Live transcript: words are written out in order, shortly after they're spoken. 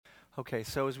Okay,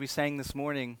 so as we sang this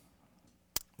morning,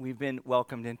 we've been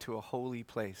welcomed into a holy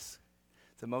place,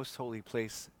 the most holy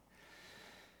place.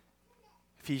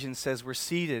 Ephesians says we're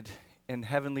seated in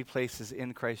heavenly places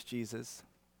in Christ Jesus.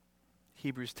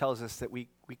 Hebrews tells us that we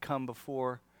come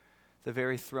before the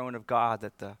very throne of God,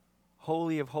 that the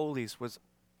Holy of Holies was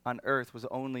on earth was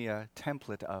only a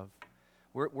template of.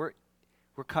 We're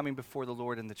coming before the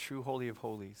Lord in the true Holy of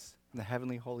Holies, in the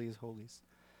heavenly Holy of Holies.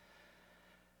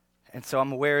 And so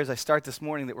I'm aware as I start this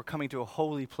morning that we're coming to a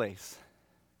holy place.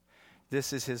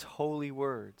 This is his holy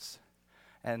words.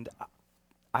 And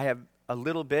I have a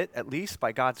little bit, at least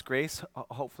by God's grace,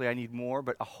 hopefully I need more,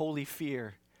 but a holy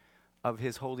fear of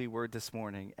his holy word this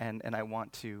morning. And I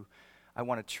want to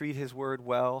treat his word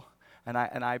well, and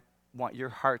I want your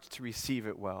hearts to receive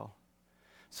it well.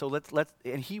 So let's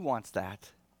and he wants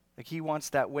that. Like he wants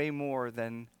that way more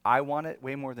than I want it,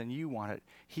 way more than you want it.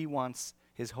 He wants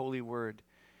his holy word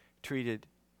treated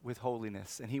with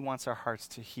holiness, and he wants our hearts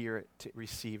to hear it, to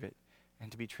receive it,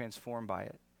 and to be transformed by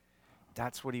it.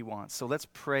 That's what he wants. So let's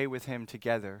pray with him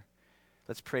together.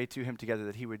 Let's pray to him together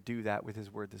that he would do that with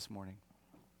his word this morning.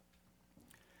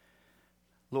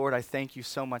 Lord, I thank you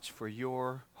so much for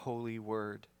your holy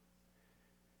word.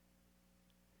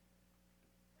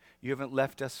 You haven't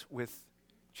left us with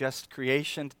just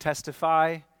creation to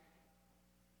testify.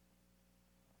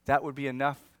 That would be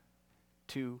enough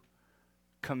to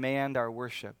command our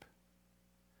worship.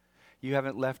 You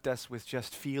haven't left us with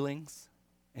just feelings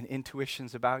and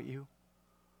intuitions about you.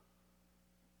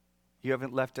 You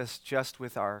haven't left us just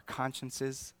with our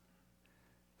consciences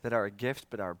that are a gift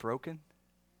but are broken.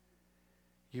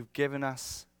 You've given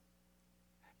us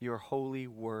your holy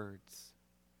words.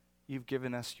 You've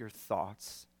given us your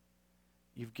thoughts.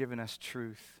 You've given us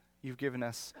truth. You've given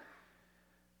us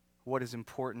what is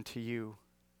important to you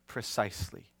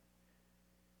precisely,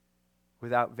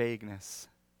 without vagueness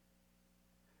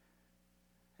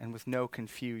and with no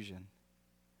confusion.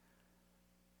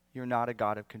 You're not a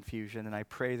God of confusion, and I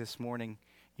pray this morning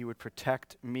you would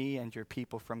protect me and your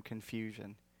people from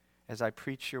confusion. As I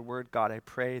preach your word, God, I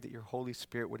pray that your Holy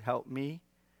Spirit would help me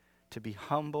to be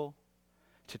humble,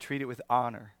 to treat it with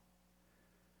honor,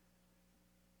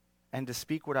 and to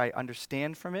speak what I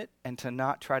understand from it, and to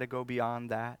not try to go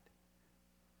beyond that.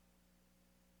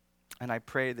 And I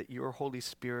pray that your Holy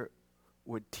Spirit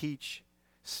would teach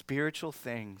spiritual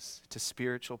things to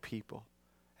spiritual people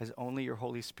as only your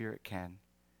Holy Spirit can.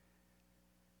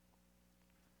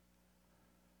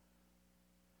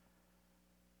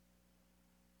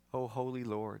 O holy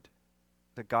Lord,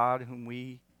 the God whom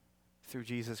we, through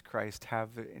Jesus Christ,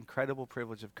 have the incredible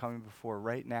privilege of coming before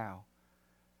right now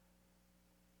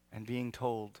and being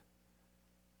told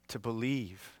to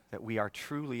believe that we are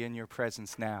truly in your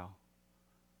presence now.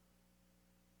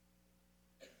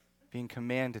 Being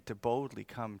commanded to boldly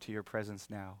come to your presence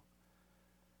now.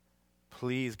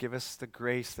 Please give us the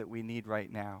grace that we need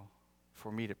right now for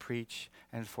me to preach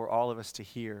and for all of us to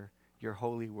hear your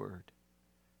holy word.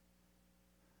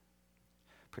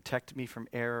 Protect me from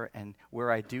error, and where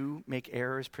I do make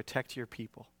errors, protect your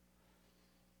people.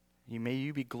 May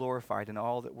you be glorified in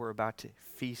all that we're about to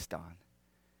feast on.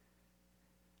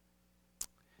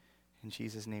 In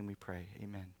Jesus' name we pray,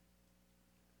 amen.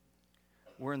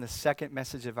 We're in the second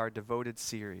message of our Devoted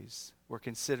series. We're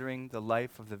considering the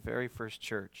life of the very first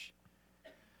church.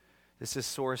 This is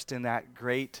sourced in that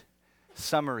great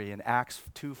summary in Acts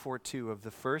 2:42 of the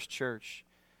first church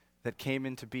that came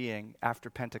into being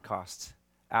after Pentecost,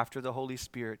 after the Holy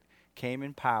Spirit came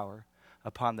in power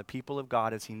upon the people of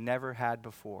God as he never had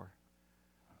before.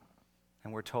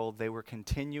 And we're told they were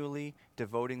continually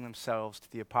devoting themselves to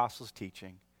the apostles'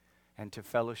 teaching and to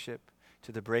fellowship,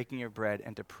 to the breaking of bread,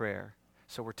 and to prayer.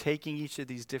 So we're taking each of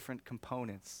these different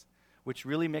components, which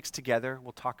really mix together.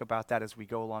 We'll talk about that as we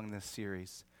go along in this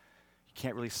series. You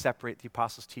can't really separate the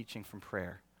apostles' teaching from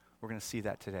prayer. We're going to see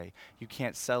that today. You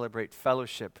can't celebrate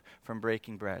fellowship from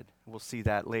breaking bread. We'll see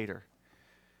that later.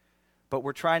 But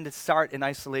we're trying to start in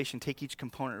isolation, take each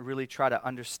component and really try to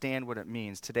understand what it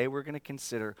means. Today we're going to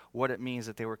consider what it means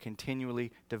that they were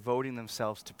continually devoting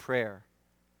themselves to prayer.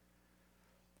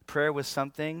 Prayer was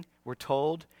something, we're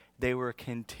told, they were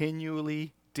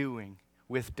continually doing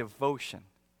with devotion.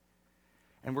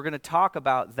 And we're going to talk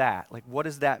about that. Like, what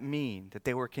does that mean? That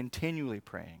they were continually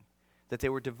praying, that they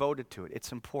were devoted to it.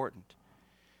 It's important.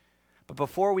 But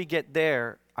before we get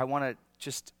there, I want to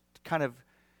just kind of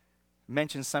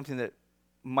mention something that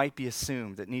might be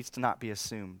assumed, that needs to not be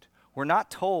assumed. We're not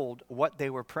told what they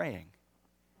were praying.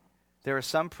 There are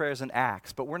some prayers in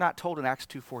Acts, but we're not told in Acts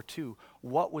 2:42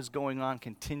 what was going on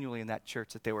continually in that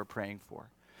church that they were praying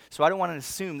for. So I don't want to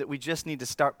assume that we just need to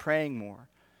start praying more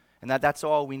And that's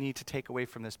all we need to take away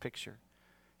from this picture,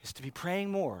 is to be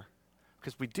praying more,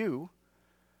 because we do.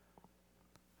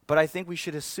 But I think we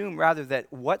should assume rather that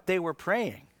what they were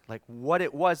praying, like what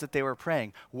it was that they were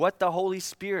praying, what the Holy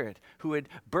Spirit who had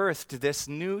birthed this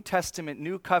New Testament,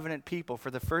 New Covenant people for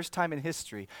the first time in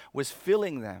history was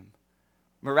filling them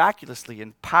miraculously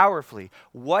and powerfully.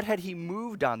 What had he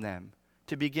moved on them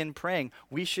to begin praying?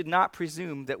 We should not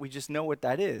presume that we just know what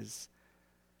that is.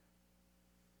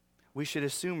 We should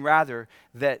assume rather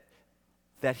that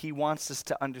he wants us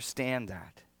to understand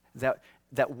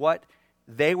that what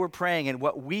they were praying and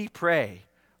what we pray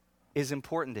is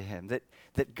important to him,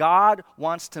 that God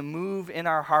wants to move in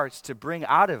our hearts to bring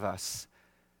out of us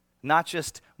not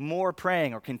just more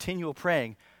praying or continual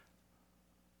praying,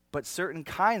 but certain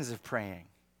kinds of praying.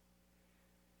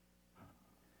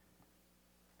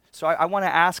 So I want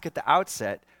to ask at the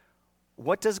outset,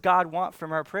 what does God want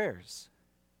from our prayers?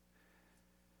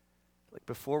 Like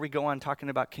before we go on talking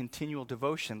about continual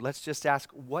devotion, let's just ask,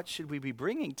 what should we be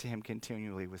bringing to him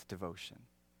continually with devotion?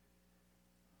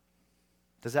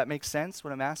 Does that make sense,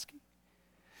 what I'm asking?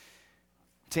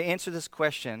 To answer this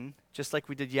question, just like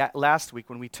we did last week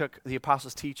when we took the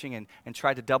apostles' teaching and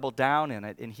tried to double down in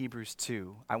it in Hebrews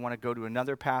 2, I want to go to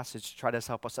another passage to try to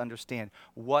help us understand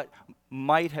what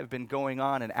might have been going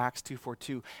on in Acts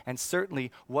 2:42, and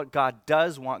certainly what God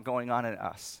does want going on in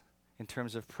us in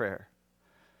terms of prayer.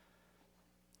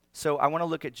 So I want to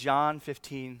look at John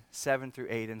 15, 7 through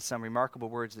 8, and some remarkable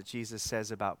words that Jesus says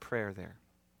about prayer there.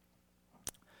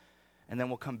 And then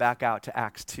we'll come back out to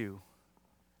Acts 2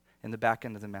 in the back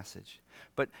end of the message.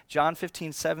 But John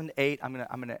 15, 7, 8, I'm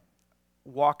going to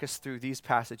walk us through these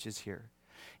passages here.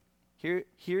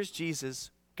 Here's Jesus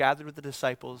gathered with the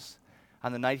disciples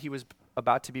on the night he was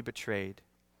about to be betrayed.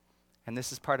 And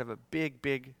this is part of a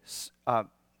big,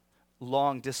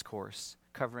 long discourse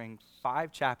covering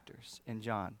 5 chapters in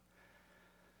John.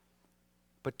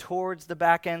 But towards the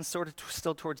back end, sort of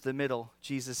still towards the middle,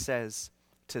 Jesus says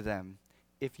to them,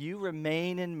 "If you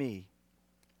remain in me,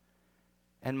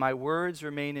 and my words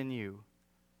remain in you,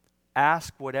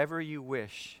 ask whatever you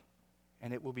wish,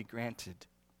 and it will be granted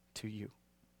to you.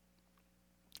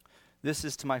 This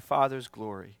is to my Father's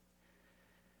glory,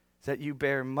 that you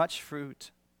bear much fruit,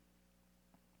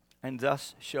 and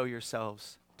thus show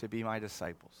yourselves to be my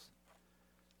disciples."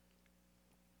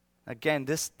 Again,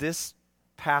 this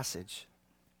passage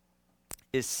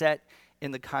is set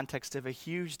in the context of a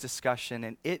huge discussion,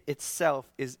 and it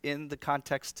itself is in the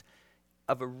context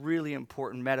of a really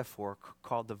important metaphor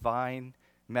called the vine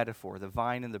metaphor, the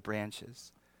vine and the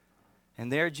branches.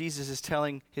 And there Jesus is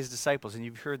telling his disciples, and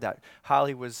you've heard that.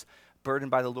 Holly was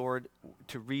burdened by the Lord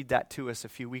to read that to us a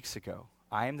few weeks ago.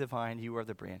 I am the vine, you are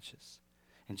the branches.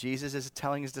 And Jesus is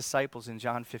telling his disciples in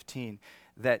John 15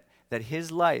 that his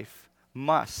life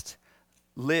must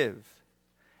live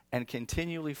and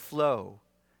continually flow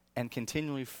and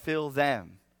continually fill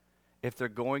them if they're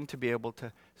going to be able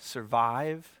to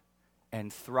survive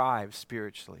and thrive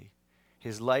spiritually.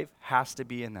 His life has to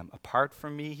be in them. Apart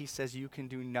from me, he says, you can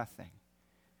do nothing.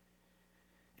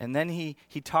 And then he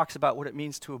talks about what it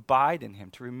means to abide in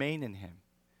him, to remain in him,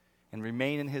 and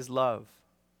remain in his love.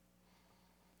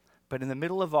 But in the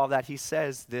middle of all that, he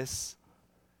says this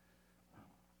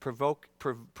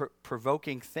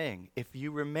provoking thing. If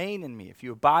you remain in me, if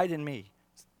you abide in me,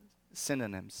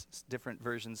 synonyms, different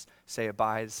versions say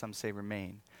abide, some say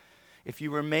remain. If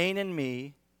you remain in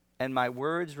me and my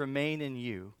words remain in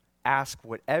you, ask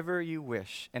whatever you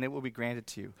wish and it will be granted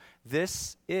to you.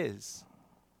 This is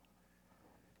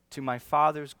to my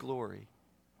Father's glory,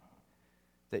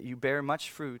 that you bear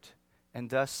much fruit and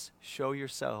thus show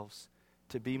yourselves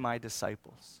to be my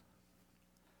disciples.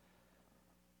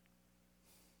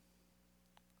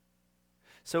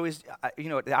 So at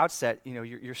the outset,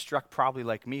 you're struck probably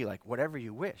like me, like whatever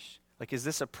you wish. Like, is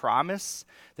this a promise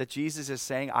that Jesus is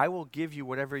saying, I will give you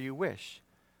whatever you wish?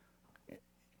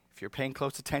 If you're paying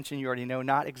close attention, you already know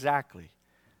not exactly.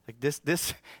 Like this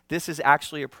is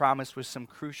actually a promise with some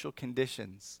crucial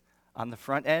conditions. On the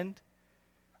front end,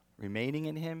 remaining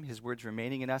in him, his words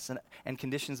remaining in us, and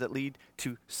conditions that lead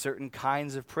to certain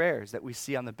kinds of prayers that we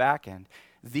see on the back end.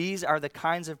 These are the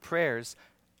kinds of prayers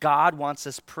God wants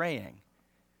us praying.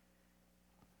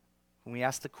 When we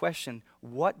ask the question,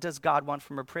 what does God want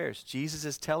from our prayers? Jesus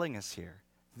is telling us here,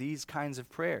 these kinds of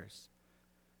prayers.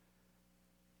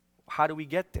 How do we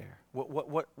get there?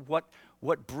 What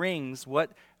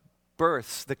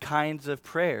births the kinds of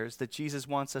prayers that Jesus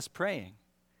wants us praying?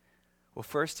 Well,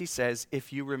 first he says,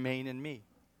 if you remain in me.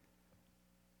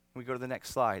 We go to the next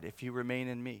slide. If you remain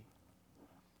in me.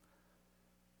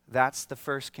 That's the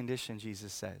first condition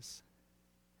Jesus says.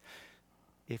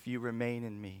 If you remain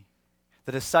in me.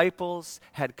 The disciples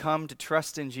had come to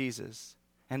trust in Jesus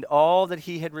and all that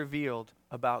he had revealed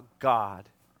about God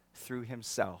through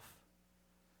himself.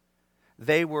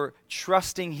 They were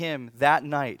trusting him that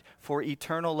night for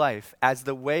eternal life as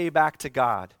the way back to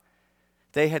God.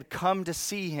 They had come to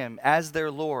see him as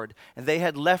their Lord, and they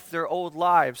had left their old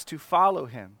lives to follow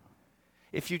him.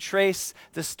 If you trace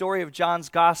the story of John's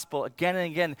gospel, again and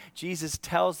again, Jesus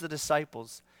tells the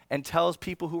disciples and tells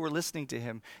people who were listening to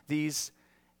him these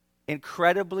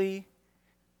incredibly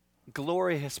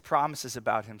glorious promises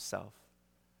about himself.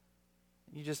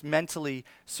 You just mentally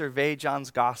survey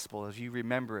John's gospel as you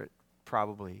remember it,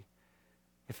 probably.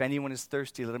 If anyone is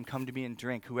thirsty, let him come to me and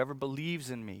drink. Whoever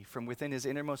believes in me, from within his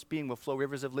innermost being will flow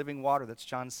rivers of living water. That's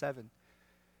John 7.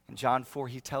 In John 4,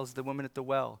 he tells the woman at the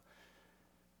well,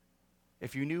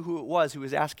 if you knew who it was who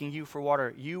was asking you for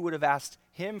water, you would have asked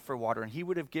him for water, and he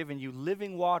would have given you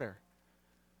living water.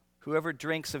 Whoever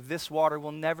drinks of this water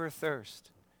will never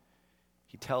thirst.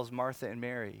 He tells Martha and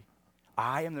Mary,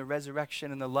 I am the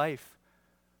resurrection and the life.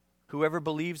 Whoever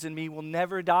believes in me will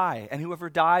never die, and whoever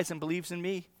dies and believes in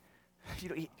me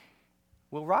he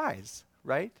will rise,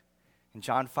 right? In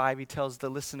John 5, he tells the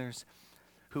listeners,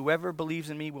 whoever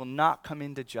believes in me will not come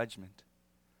into judgment.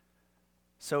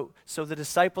 So the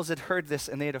disciples had heard this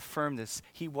and they had affirmed this.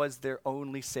 He was their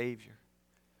only Savior.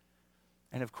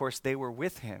 And of course, they were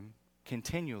with him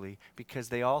continually because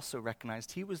they also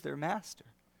recognized he was their master.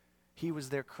 He was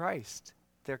their Christ,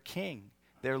 their King,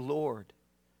 their Lord.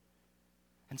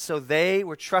 And so they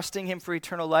were trusting him for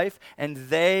eternal life, and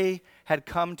they had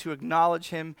come to acknowledge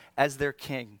him as their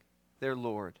King, their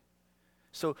Lord.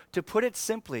 So to put it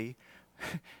simply,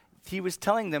 he was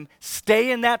telling them,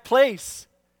 stay in that place.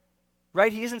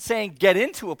 Right? He isn't saying get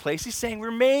into a place. He's saying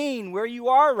remain where you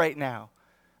are right now.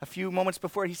 A few moments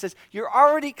before, he says, you're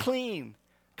already clean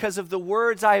because of the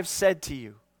words I have said to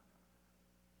you.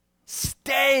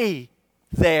 Stay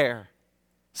there.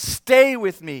 Stay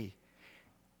with me.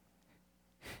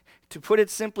 To put it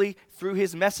simply, through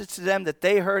his message to them that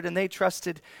they heard and they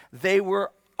trusted, they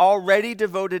were already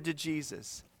devoted to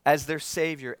Jesus as their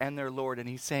Savior and their Lord. And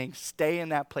he's saying, stay in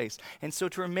that place. And so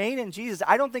to remain in Jesus,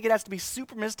 I don't think it has to be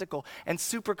super mystical and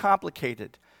super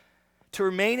complicated. To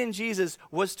remain in Jesus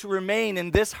was to remain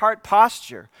in this heart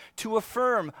posture, to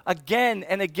affirm again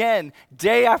and again,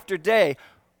 day after day,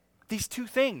 these two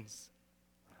things.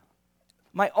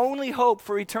 My only hope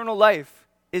for eternal life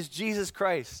is Jesus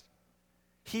Christ.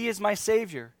 He is my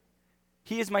Savior.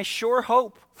 He is my sure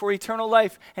hope for eternal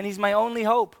life, and he's my only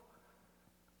hope.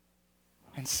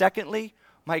 And secondly,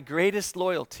 my greatest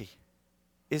loyalty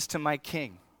is to my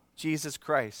King, Jesus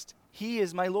Christ. He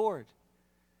is my Lord.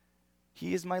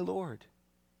 He is my Lord.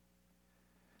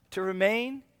 To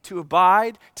remain, to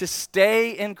abide, to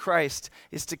stay in Christ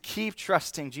is to keep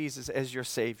trusting Jesus as your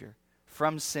Savior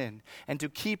from sin, and to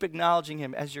keep acknowledging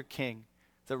him as your King,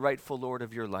 the rightful Lord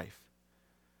of your life.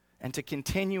 And to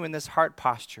continue in this heart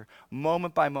posture,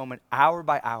 moment by moment, hour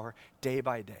by hour, day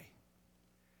by day.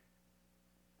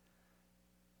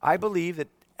 I believe that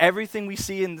everything we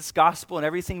see in this gospel and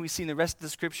everything we see in the rest of the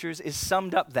scriptures is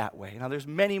summed up that way. Now, there's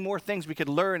many more things we could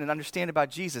learn and understand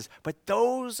about Jesus, but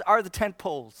those are the tent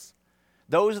poles.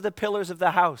 Those are the pillars of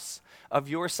the house of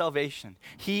your salvation.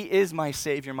 He is my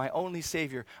Savior, my only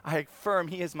Savior. I affirm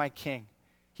he is my King.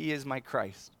 He is my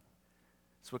Christ.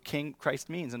 That's what King Christ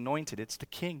means, anointed. It's the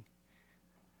King.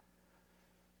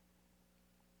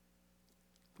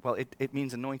 Well, it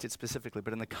means anointed specifically,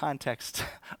 but in the context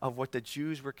of what the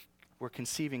Jews were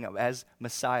conceiving of as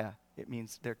Messiah, it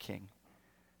means their King,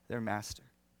 their Master,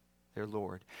 their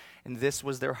Lord. And this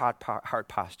was their heart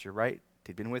posture, right?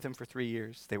 They'd been with him for 3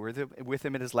 years. They were with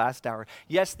him at his last hour.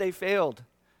 Yes, they failed.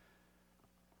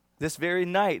 This very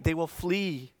night, they will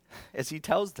flee, as he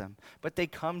tells them. But they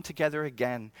come together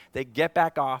again. They get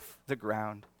back off the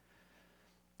ground.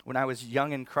 When I was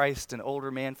young in Christ, an older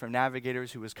man from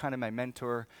Navigators who was kind of my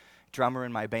mentor, drummer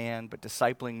in my band, but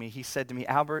discipling me, he said to me,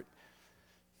 Albert,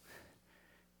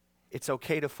 it's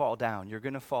okay to fall down. You're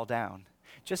going to fall down.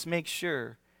 Just make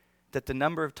sure that the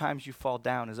number of times you fall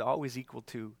down is always equal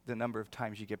to the number of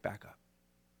times you get back up.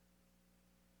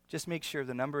 Just make sure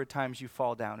the number of times you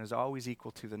fall down is always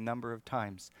equal to the number of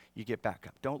times you get back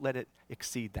up. Don't let it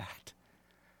exceed that.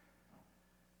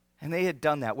 And they had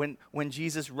done that. When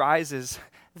Jesus rises,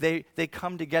 they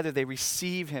come together. They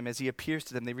receive him as he appears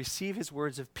to them. They receive his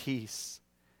words of peace.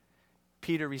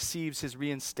 Peter receives his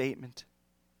reinstatement.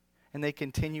 And they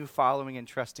continue following and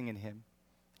trusting in him,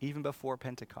 even before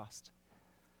Pentecost.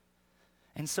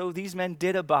 And so these men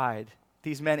did abide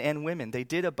these men and women, they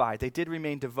did abide. They did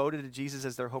remain devoted to Jesus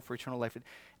as their hope for eternal life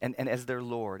and as their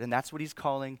Lord. And that's what he's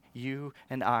calling you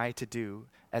and I to do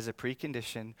as a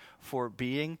precondition for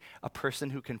being a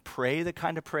person who can pray the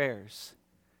kind of prayers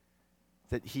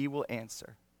that he will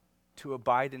answer, to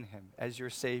abide in him as your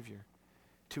Savior,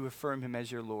 to affirm him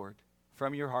as your Lord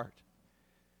from your heart,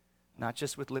 not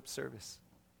just with lip service.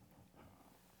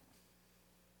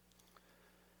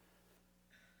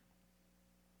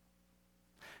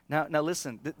 Now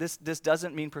listen, this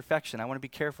doesn't mean perfection. I want to be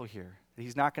careful here.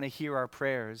 He's not going to hear our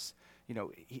prayers.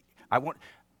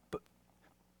 But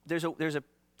there's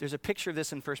a picture of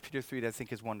this in 1 Peter 3 that I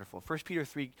think is wonderful. 1 Peter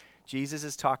 3, Jesus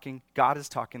is talking, God is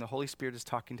talking, the Holy Spirit is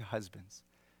talking to husbands.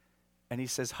 And he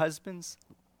says, husbands,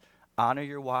 honor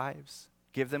your wives,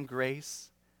 give them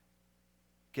grace,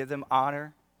 give them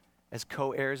honor as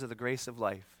co-heirs of the grace of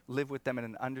life. Live with them in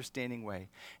an understanding way.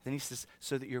 Then he says,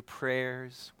 so that your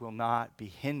prayers will not be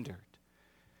hindered.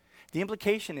 The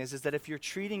implication is that if you're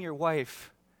treating your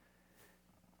wife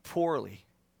poorly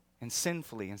and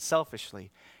sinfully and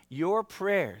selfishly, your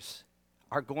prayers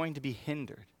are going to be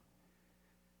hindered.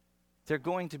 They're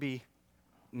going to be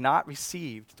not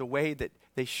received the way that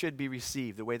they should be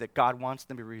received, the way that God wants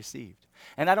them to be received.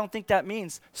 And I don't think that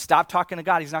means stop talking to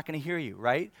God. He's not going to hear you,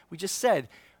 right? We just said,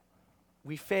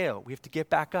 we fail. We have to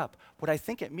get back up. What I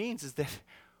think it means is that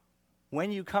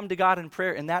when you come to God in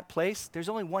prayer in that place, there's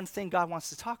only one thing God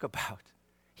wants to talk about.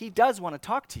 He does want to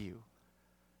talk to you,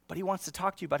 but he wants to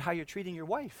talk to you about how you're treating your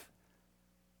wife,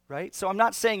 right? So I'm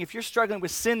not saying if you're struggling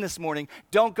with sin this morning,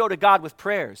 don't go to God with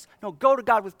prayers. No, go to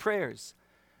God with prayers,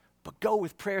 but go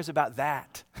with prayers about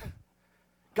that.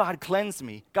 God, cleanse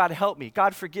me. God, help me.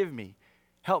 God, forgive me.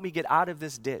 Help me get out of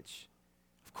this ditch.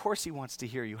 Of course he wants to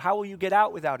hear you. How will you get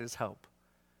out without his help?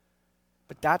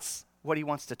 But that's what he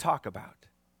wants to talk about,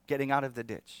 getting out of the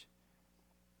ditch,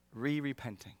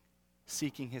 repenting,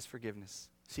 seeking his forgiveness,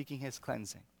 seeking his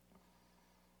cleansing.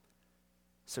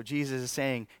 So Jesus is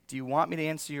saying, do you want me to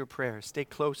answer your prayers? Stay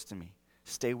close to me.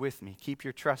 Stay with me. Keep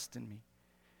your trust in me.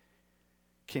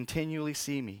 Continually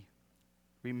see me.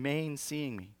 Remain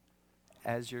seeing me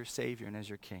as your Savior and as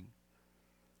your King.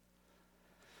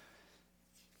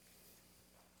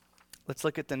 Let's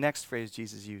look at the next phrase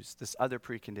Jesus used, this other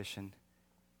precondition.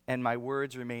 And my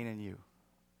words remain in you.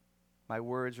 My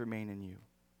words remain in you.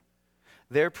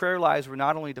 Their prayer lives were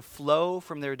not only to flow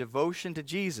from their devotion to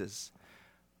Jesus,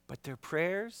 but their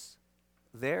prayers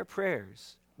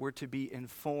were to be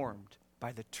informed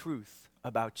by the truth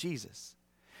about Jesus.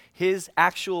 His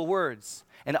actual words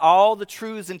and all the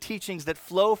truths and teachings that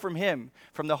flow from him,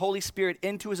 from the Holy Spirit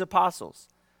into his apostles.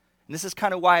 And this is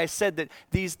kind of why I said that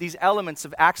these elements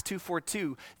of Acts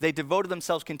 2:42, they devoted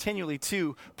themselves continually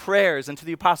to prayers and to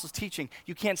the apostles' teaching.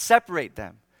 You can't separate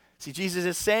them. See, Jesus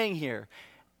is saying here,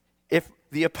 if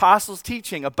the apostles'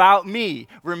 teaching about me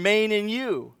remain in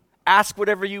you, ask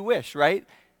whatever you wish, right?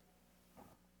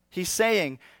 He's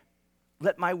saying,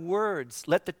 let my words,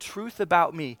 let the truth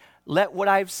about me, let what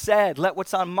I've said, let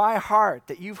what's on my heart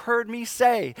that you've heard me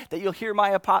say, that you'll hear my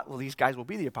apostles, well, these guys will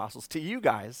be the apostles to you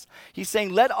guys. He's saying,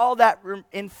 let all that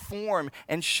inform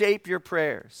and shape your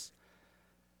prayers.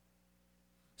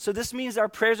 So this means our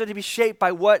prayers are to be shaped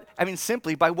by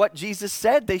simply by what Jesus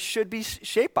said they should be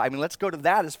shaped by. Let's go to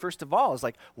that as first of all. It's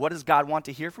like, what does God want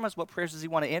to hear from us? What prayers does he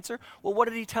want to answer? Well, what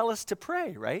did he tell us to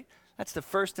pray, right? That's the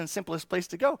first and simplest place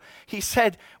to go. He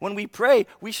said when we pray,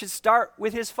 we should start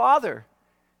with his Father.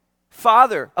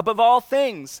 Father, above all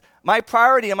things, my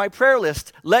priority on my prayer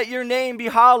list, let your name be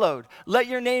hallowed. Let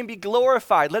your name be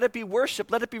glorified. Let it be worshiped.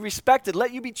 Let it be respected.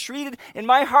 Let you be treated in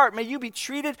my heart. May you be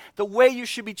treated the way you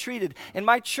should be treated. In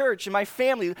my church, in my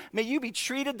family, may you be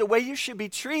treated the way you should be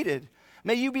treated.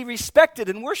 May you be respected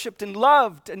and worshiped and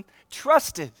loved and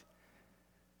trusted.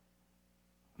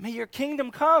 May your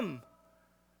kingdom come.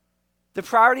 The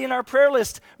priority in our prayer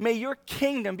list, may your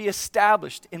kingdom be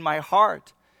established in my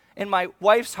heart, in my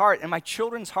wife's heart, in my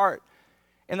children's heart,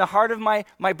 in the heart of my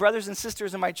brothers and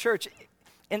sisters in my church,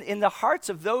 in the hearts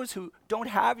of those who don't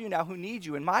have you now, who need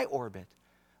you in my orbit,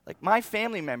 like my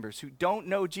family members who don't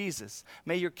know Jesus.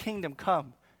 May your kingdom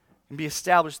come and be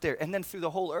established there. And then through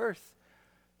the whole earth,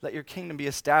 let your kingdom be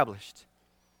established.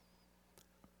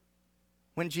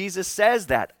 When Jesus says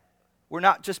that, we're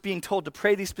not just being told to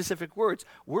pray these specific words.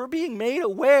 We're being made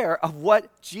aware of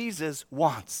what Jesus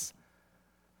wants.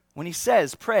 When he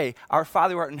says, pray, our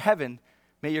Father who art in heaven,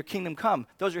 may your kingdom come.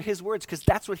 Those are his words because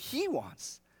that's what he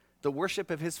wants. The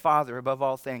worship of his Father above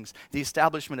all things. The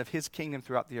establishment of his kingdom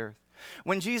throughout the earth.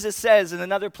 When Jesus says in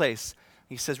another place,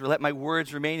 he says, let my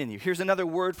words remain in you. Here's another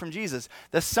word from Jesus.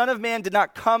 The Son of Man did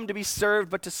not come to be served,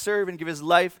 but to serve and give his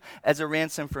life as a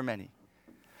ransom for many.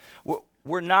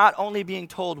 we're not only being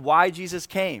told why Jesus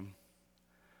came,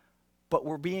 but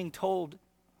we're being told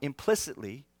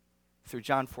implicitly through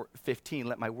John 15,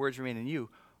 let my words remain in you,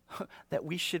 that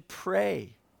we should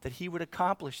pray that he would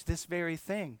accomplish this very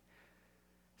thing.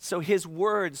 So his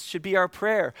words should be our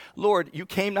prayer. Lord, you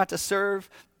came not to serve,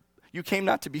 you came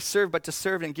not to be served, but to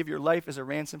serve and give your life as a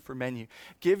ransom for many.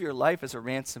 Give your life as a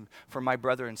ransom for my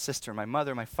brother and sister, my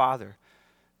mother, my father,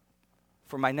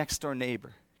 for my next door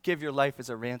neighbor. Give your life as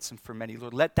a ransom for many.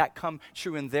 Lord, let that come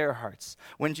true in their hearts.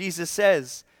 When Jesus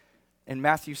says in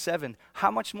Matthew 7,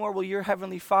 how much more will your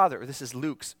heavenly Father, this is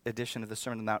Luke's edition of the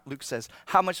Sermon on the Mount, Luke says,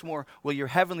 how much more will your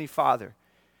heavenly Father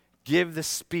give the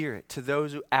Spirit to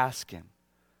those who ask him?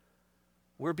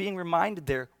 We're being reminded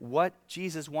there what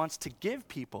Jesus wants to give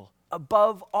people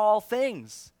above all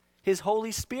things, his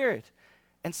Holy Spirit.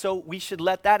 And so we should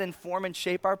let that inform and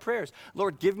shape our prayers.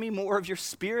 Lord, give me more of your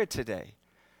Spirit today.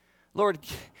 Lord,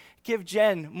 give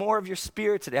Jen more of your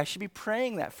Spirit today. I should be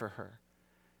praying that for her.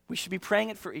 We should be praying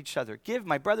it for each other. Give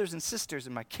my brothers and sisters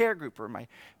in my care group or my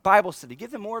Bible study,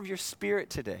 give them more of your Spirit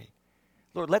today.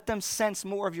 Lord, let them sense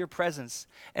more of your presence.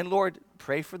 And Lord,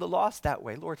 pray for the lost that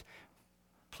way. Lord,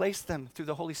 place them through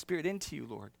the Holy Spirit into you,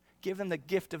 Lord. Give them the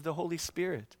gift of the Holy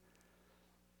Spirit.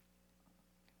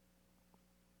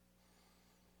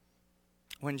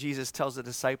 When Jesus tells the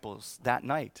disciples that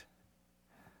night,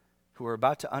 who are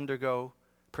about to undergo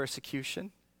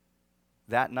persecution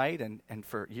that night and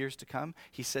for years to come,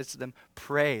 he says to them,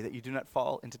 pray that you do not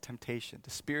fall into temptation.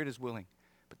 The spirit is willing,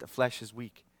 but the flesh is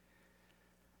weak.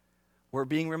 We're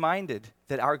being reminded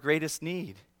that our greatest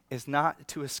need is not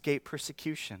to escape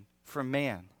persecution from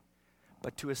man,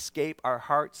 but to escape our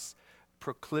heart's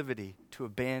proclivity to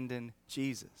abandon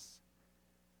Jesus.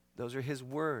 Those are his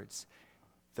words.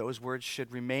 Those words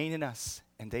should remain in us,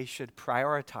 and they should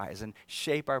prioritize and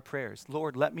shape our prayers.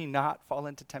 Lord, let me not fall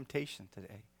into temptation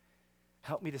today.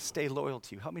 Help me to stay loyal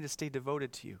to you. Help me to stay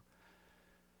devoted to you.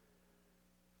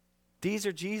 These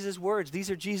are Jesus' words. These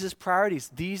are Jesus'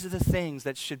 priorities. These are the things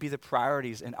that should be the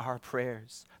priorities in our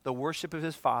prayers. The worship of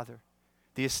his Father,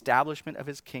 the establishment of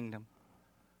his kingdom,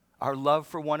 our love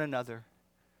for one another,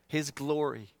 his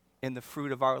glory in the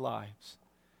fruit of our lives.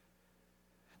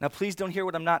 Now, please don't hear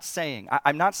what I'm not saying.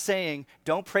 I'm not saying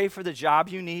don't pray for the job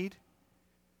you need.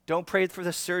 Don't pray for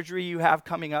the surgery you have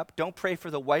coming up. Don't pray for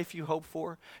the wife you hope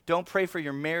for. Don't pray for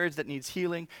your marriage that needs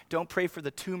healing. Don't pray for the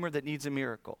tumor that needs a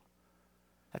miracle.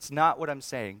 That's not what I'm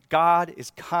saying. God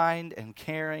is kind and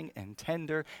caring and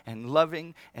tender and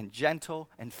loving and gentle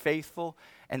and faithful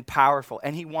and powerful.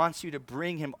 And he wants you to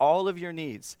bring him all of your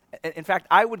needs. In fact,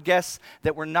 I would guess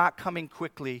that we're not coming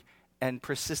quickly and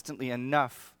persistently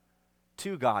enough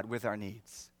to God with our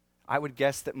needs. I would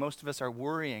guess that most of us are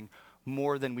worrying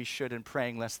more than we should and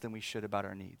praying less than we should about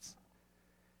our needs.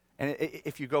 And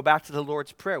if you go back to the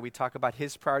Lord's Prayer, we talk about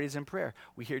his priorities in prayer.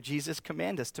 We hear Jesus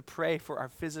command us to pray for our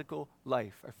physical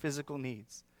life, our physical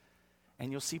needs.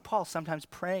 And you'll see Paul sometimes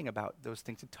praying about those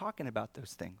things and talking about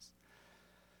those things.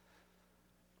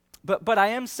 But I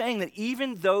am saying that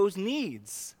even those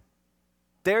needs,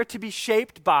 they're to be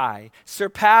shaped by,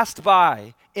 surpassed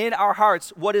by, in our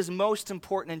hearts, what is most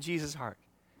important in Jesus' heart.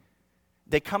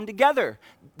 They come together.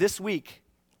 This week,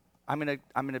 I'm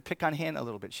gonna pick on Hannah a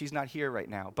little bit. She's not here right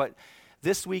now. But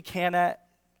this week, Hannah,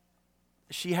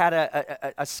 she had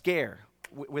a scare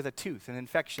with a tooth, an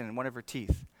infection in one of her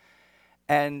teeth.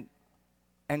 And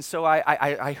so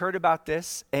I heard about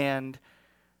this, and,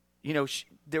 you know,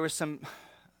 there was some,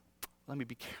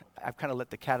 I've kind of let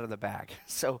the cat out of the bag.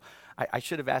 So I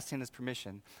should have asked Hannah's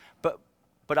permission. But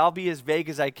I'll be as vague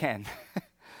as I can.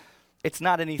 It's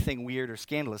not anything weird or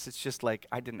scandalous. It's just like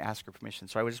I didn't ask her permission,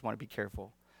 so I just want to be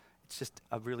careful. It's just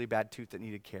a really bad tooth that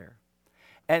needed care.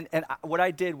 And what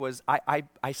I did was I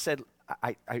said,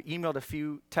 I emailed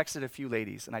texted a few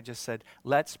ladies, and I just said,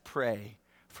 let's pray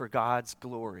for God's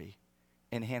glory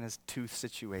in Hannah's tooth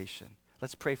situation.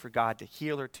 Let's pray for God to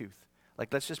heal her tooth.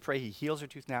 Like, let's just pray he heals her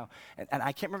tooth now. And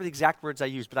I can't remember the exact words I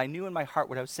used, but I knew in my heart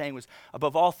what I was saying was,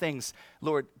 above all things,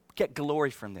 Lord, get glory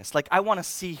from this. Like, I want to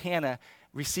see Hannah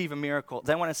receive a miracle.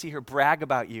 Then I want to see her brag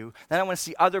about you. Then I want to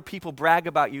see other people brag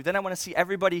about you. Then I want to see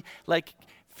everybody, like,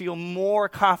 feel more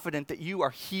confident that you are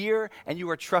here and you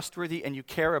are trustworthy and you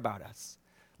care about us,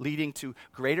 leading to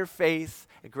greater faith,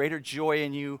 a greater joy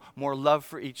in you, more love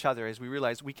for each other as we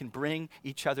realize we can bring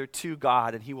each other to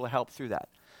God and he will help through that.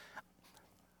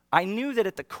 I knew that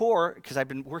at the core, because I've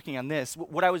been working on this,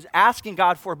 what I was asking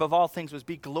God for above all things was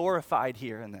be glorified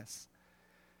here in this.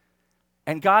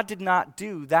 And God did not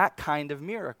do that kind of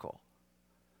miracle.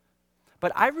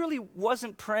 But I really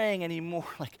wasn't praying anymore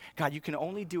like, God, you can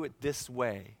only do it this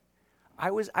way. I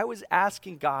was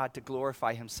asking God to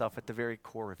glorify himself at the very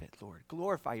core of it. Lord,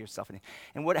 glorify yourself in it.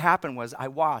 And what happened was I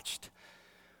watched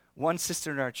one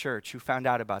sister in our church who found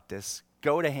out about this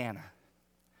go to Hannah,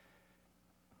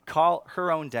 call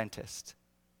her own dentist,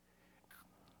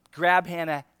 grab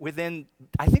Hannah within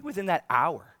that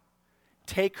hour,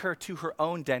 take her to her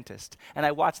own dentist. And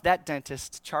I watched that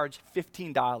dentist charge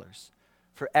 $15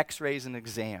 for x-rays and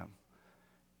exam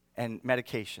and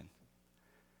medication.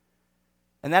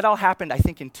 And that all happened, I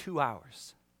think, in 2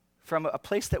 hours from a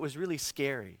place that was really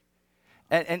scary.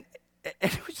 And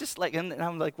it was just like, and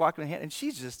I'm like walking with Hannah, and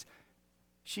she's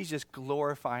just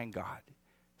glorifying God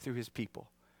through his people.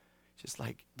 Just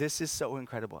like, this is so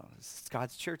incredible. This is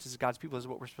God's church, this is God's people, this is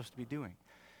what we're supposed to be doing.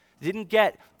 Didn't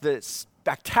get the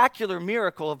spectacular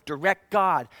miracle of direct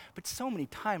God, but so many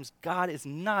times God is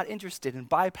not interested in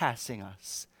bypassing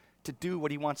us to do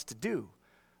what he wants to do.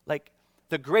 Like,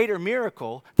 the greater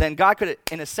miracle than God could have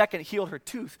in a second healed her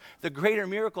tooth. The greater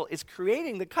miracle is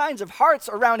creating the kinds of hearts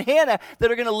around Hannah that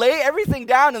are going to lay everything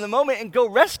down in the moment and go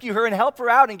rescue her and help her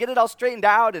out and get it all straightened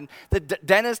out, and the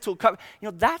dentist will come.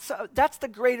 That's the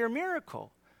greater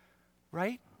miracle,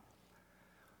 right?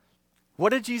 What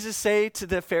did Jesus say to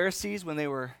the Pharisees when they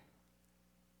were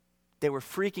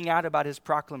freaking out about his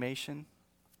proclamation?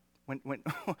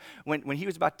 When he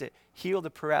was about to heal the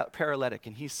paralytic,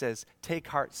 and he says, "Take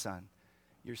heart, son.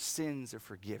 Your sins are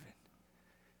forgiven."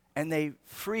 And they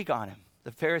freak on him.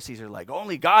 The Pharisees are like,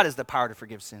 only God has the power to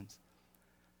forgive sins.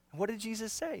 And what did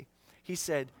Jesus say? He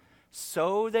said,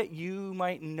 so that you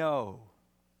might know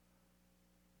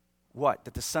what?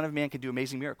 That the Son of Man can do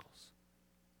amazing miracles.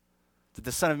 That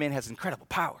the Son of Man has incredible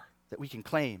power that we can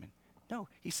claim. No,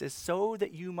 he says, so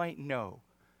that you might know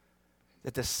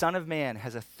that the Son of Man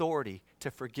has authority to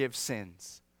forgive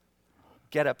sins.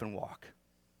 Get up and walk.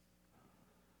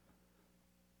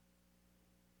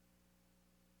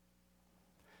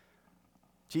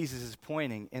 Jesus is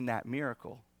pointing in that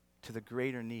miracle to the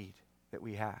greater need that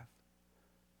we have.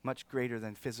 Much greater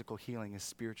than physical healing is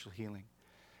spiritual healing.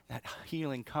 That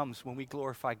healing comes when we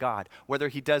glorify God. Whether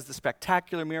he does the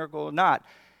spectacular miracle or not,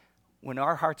 when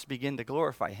our hearts begin to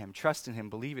glorify him, trust in him,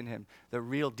 believe in him, the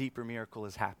real deeper miracle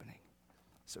is happening.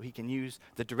 So he can use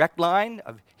the direct line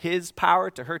of his power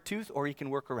to her tooth, or he can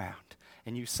work around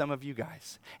and use some of you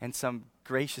guys and some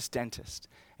gracious dentist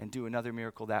and do another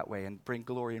miracle that way and bring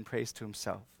glory and praise to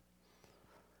himself.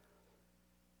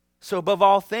 So above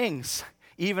all things,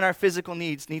 even our physical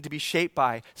needs need to be shaped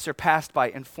by, surpassed by,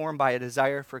 informed by a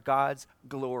desire for God's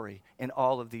glory in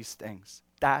all of these things.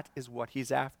 That is what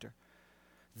he's after.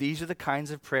 These are the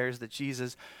kinds of prayers that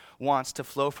Jesus wants to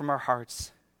flow from our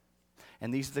hearts.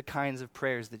 And these are the kinds of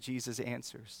prayers that Jesus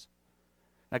answers.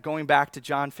 Now, going back to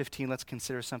John 15, let's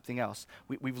consider something else.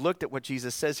 We've looked at what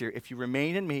Jesus says here. If you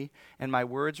remain in me and my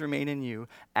words remain in you,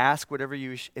 ask whatever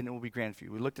you wish and it will be granted for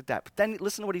you. We looked at that. But then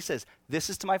listen to what he says. This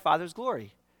is to my Father's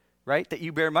glory, right? That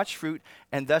you bear much fruit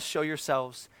and thus show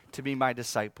yourselves to be my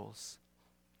disciples.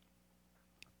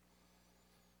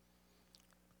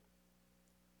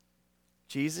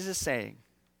 Jesus is saying,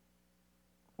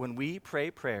 when we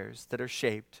pray prayers that are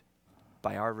shaped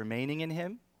by our remaining in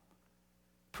him,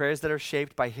 prayers that are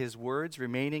shaped by his words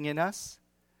remaining in us,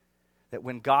 that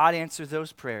when God answers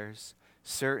those prayers,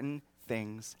 certain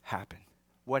things happen.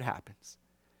 What happens?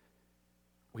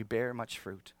 We bear much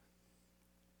fruit.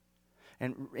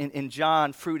 And in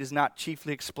John, fruit is not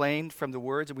chiefly explained from the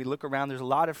words, and we look around, there's a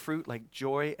lot of fruit like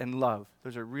joy and love.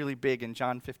 Those are really big in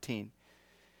John 15.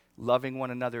 Loving one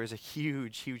another is a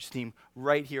huge, huge theme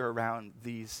right here around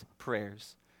these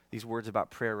prayers. These words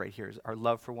about prayer right here is our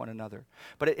love for one another.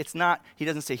 But it's not, he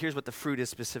doesn't say, here's what the fruit is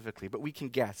specifically, but we can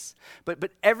guess.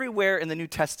 But everywhere in the New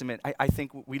Testament, I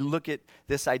think we look at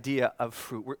this idea of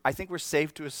fruit. I think we're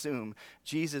safe to assume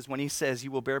Jesus, when he says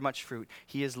you will bear much fruit,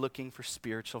 he is looking for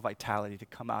spiritual vitality to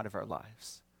come out of our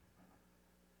lives.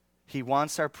 He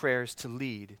wants our prayers to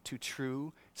lead to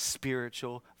true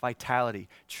spiritual vitality,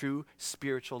 true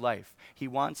spiritual life. He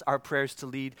wants our prayers to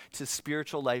lead to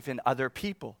spiritual life in other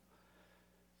people.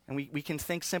 And we can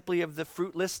think simply of the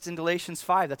fruit list in Galatians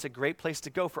 5. That's a great place to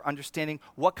go for understanding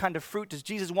what kind of fruit does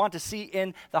Jesus want to see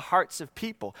in the hearts of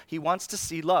people. He wants to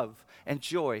see love and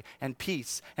joy and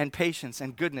peace and patience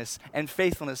and goodness and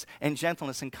faithfulness and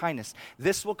gentleness and kindness.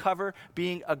 This will cover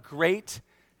being a great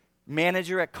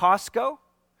manager at Costco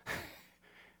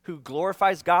who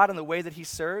glorifies God in the way that he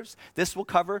serves. This will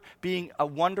cover being a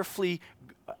wonderfully,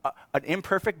 an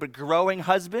imperfect but growing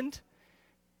husband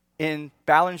in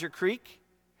Ballinger Creek.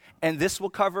 And this will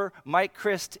cover Mike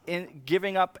Christ in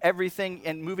giving up everything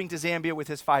and moving to Zambia with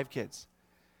his 5 kids.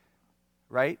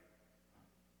 Right?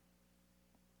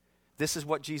 This is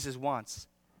what Jesus wants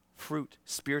fruit,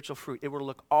 spiritual fruit. It will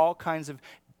look all kinds of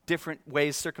different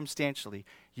ways circumstantially.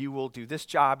 You will do this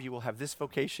job, you will have this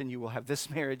vocation, you will have this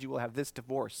marriage, you will have this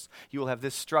divorce, you will have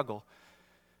this struggle.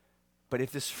 But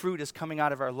if this fruit is coming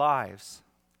out of our lives,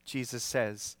 Jesus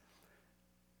says,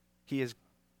 he is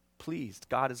pleased,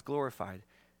 God is glorified.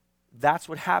 That's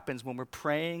what happens when we're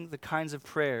praying the kinds of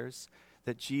prayers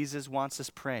that Jesus wants us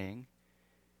praying,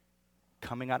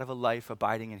 coming out of a life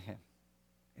abiding in him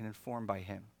and informed by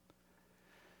him.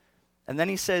 And then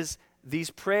he says, these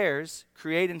prayers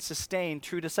create and sustain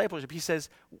true discipleship. He says,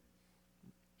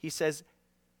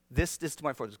 this is to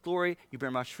my Father's glory, you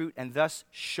bear much fruit, and thus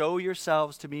show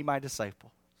yourselves to be my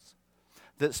disciples.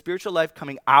 The spiritual life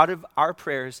coming out of our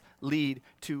prayers lead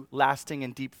to lasting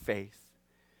and deep faith.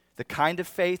 The kind of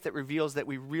faith that reveals that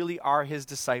we really are his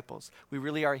disciples. We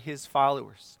really are his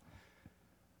followers.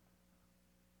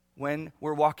 When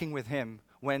we're walking with him,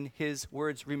 when his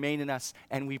words remain in us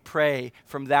and we pray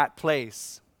from that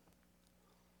place,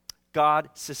 God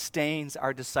sustains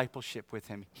our discipleship with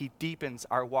him. He deepens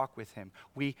our walk with him.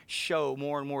 We show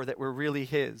more and more that we're really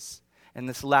his. And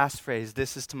this last phrase,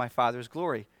 this is to my Father's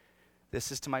glory.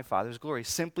 This is to my Father's glory.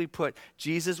 Simply put,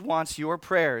 Jesus wants your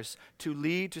prayers to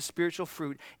lead to spiritual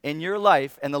fruit in your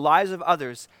life and the lives of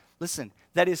others. Listen,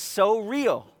 that is so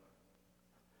real,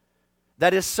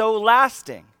 that is so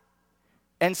lasting,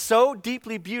 and so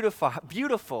deeply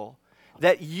beautiful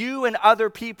that you and other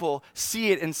people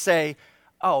see it and say,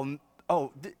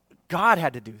 God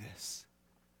had to do this.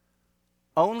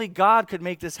 Only God could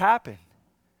make this happen.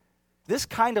 This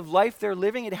kind of life they're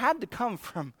living, it had to come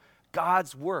from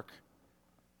God's work.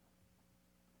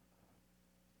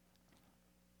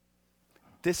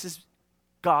 This is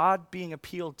God being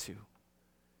appealed to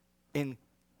in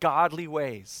godly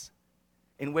ways,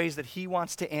 in ways that he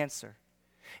wants to answer.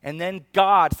 And then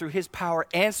God, through his power,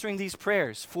 answering these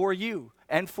prayers for you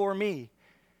and for me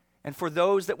and for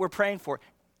those that we're praying for.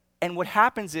 And what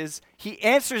happens is he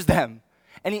answers them.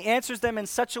 And he answers them in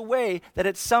such a way that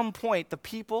at some point the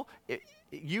people,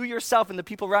 you yourself and the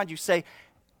people around you say,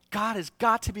 God has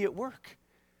got to be at work.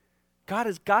 God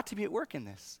has got to be at work in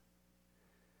this.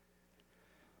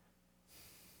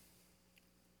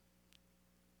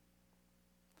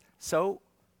 So,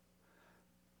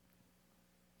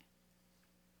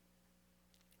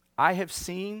 I have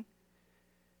seen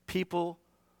people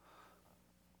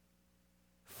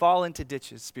fall into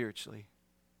ditches spiritually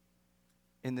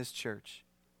in this church.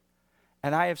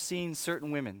 And I have seen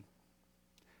certain women,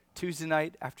 Tuesday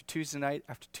night after Tuesday night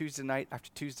after Tuesday night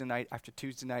after Tuesday night after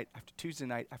Tuesday night after Tuesday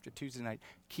night after Tuesday night,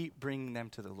 keep bringing them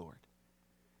to the Lord.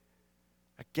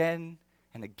 Again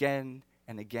and again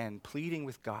and again, pleading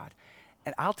with God.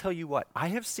 And I'll tell you what, I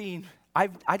have seen,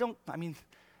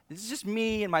 this is just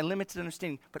me and my limited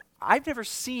understanding, but I've never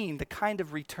seen the kind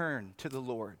of return to the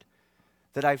Lord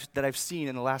that I've seen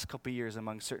in the last couple of years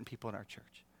among certain people in our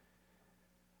church.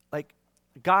 Like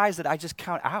guys that I just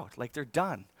count out, like they're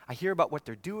done. I hear about what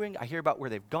they're doing, I hear about where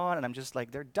they've gone, and I'm just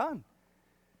like, they're done.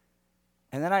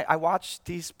 And then I watch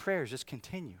these prayers just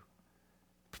continue,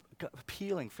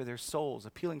 appealing for their souls,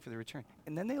 appealing for their return.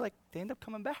 And then they end up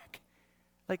coming back.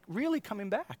 Like really coming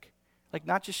back. Like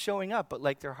not just showing up, but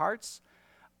like their hearts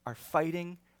are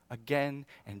fighting again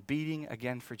and beating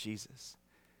again for Jesus.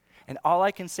 And all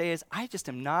I can say is I just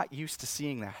am not used to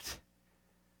seeing that.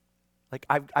 Like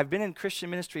I've been in Christian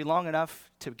ministry long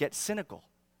enough to get cynical.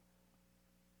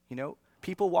 You know,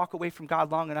 people walk away from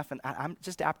God long enough and I'm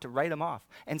just apt to write them off.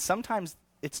 And sometimes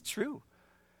it's true.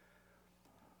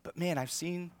 But man, I've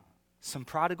seen some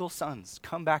prodigal sons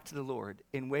come back to the Lord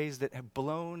in ways that have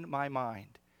blown my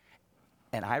mind.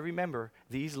 And I remember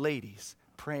these ladies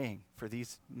praying for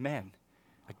these men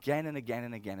again and again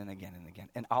and again and again and again.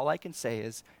 And all I can say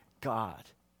is God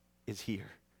is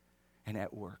here and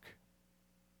at work.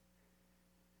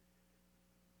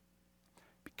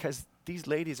 Because these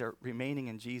ladies are remaining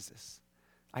in Jesus.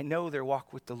 I know their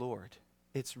walk with the Lord.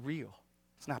 It's real.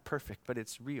 It's not perfect, but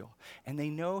it's real. And they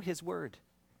know his word.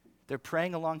 They're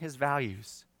praying along his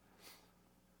values.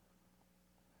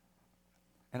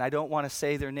 And I don't want to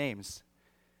say their names,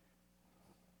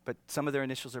 but some of their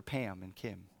initials are Pam and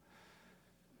Kim.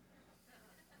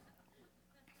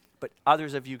 But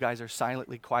others of you guys are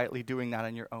silently, quietly doing that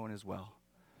on your own as well.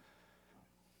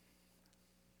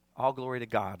 All glory to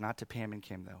God, not to Pam and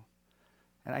Kim, though.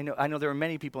 And I know there are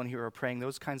many people in here who are praying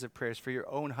those kinds of prayers for your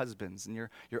own husbands and your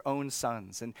own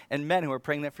sons, and men who are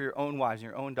praying that for your own wives and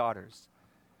your own daughters.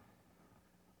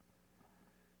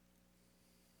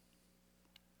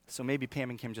 So maybe Pam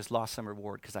and Kim just lost some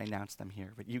reward because I announced them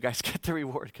here. But you guys get the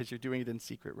reward because you're doing it in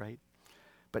secret, right?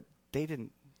 But they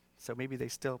didn't. So maybe they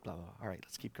still, blah, blah, blah. All right,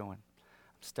 let's keep going.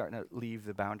 I'm starting to leave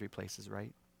the boundary places,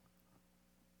 right?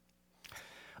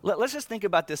 Let's just think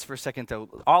about this for a second,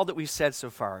 though. All that we've said so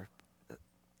far,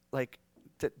 like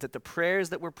that the prayers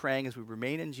that we're praying as we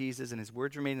remain in Jesus and his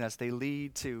words remain in us, they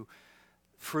lead to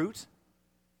fruit,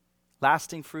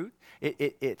 lasting fruit.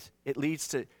 It leads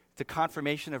to the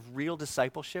confirmation of real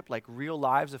discipleship, like real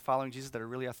lives of following Jesus that are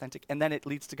really authentic. And then it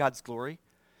leads to God's glory.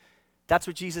 That's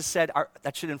what Jesus said,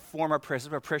 that should inform our prayers.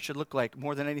 That's what our prayer should look like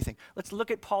more than anything. Let's look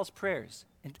at Paul's prayers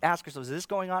and ask ourselves, is this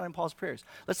going on in Paul's prayers?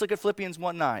 Let's look at Philippians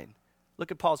 1:9.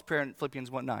 Look at Paul's prayer in Philippians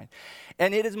 1:9.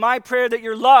 And it is my prayer that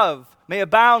your love may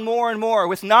abound more and more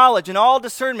with knowledge and all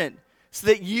discernment, so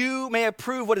that you may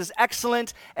approve what is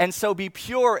excellent and so be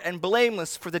pure and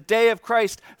blameless for the day of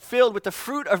Christ, filled with the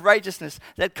fruit of righteousness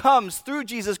that comes through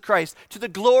Jesus Christ to the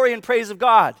glory and praise of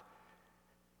God.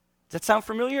 Does that sound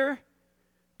familiar?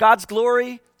 God's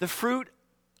glory, the fruit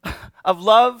of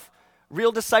love,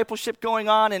 real discipleship going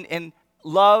on and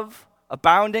love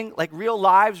abounding, like real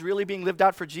lives really being lived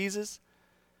out for Jesus.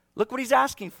 Look what he's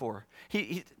asking for.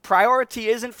 Priority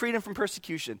isn't freedom from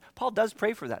persecution. Paul does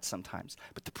pray for that sometimes.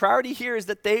 But the priority here is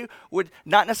that they would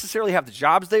not necessarily have the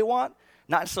jobs they want,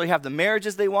 not necessarily have the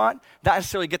marriages they want, not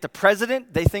necessarily get the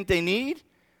president they think they need.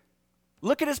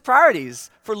 Look at his priorities: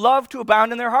 for love to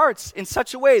abound in their hearts in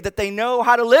such a way that they know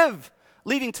how to live,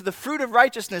 leading to the fruit of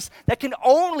righteousness that can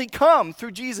only come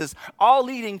through Jesus, all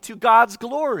leading to God's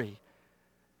glory.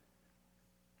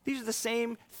 These are the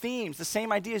same themes, the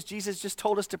same ideas Jesus just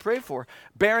told us to pray for.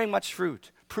 Bearing much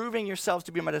fruit, proving yourselves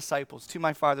to be my disciples, to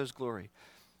my Father's glory.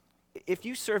 If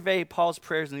you survey Paul's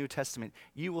prayers in the New Testament,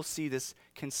 you will see this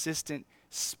consistent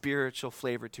spiritual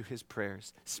flavor to his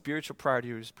prayers, spiritual priority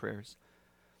to his prayers.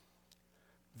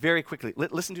 Very quickly,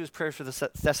 listen to his prayers for the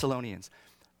Thessalonians.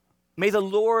 May the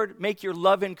Lord make your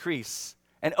love increase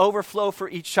and overflow for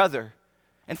each other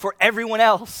and for everyone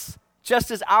else,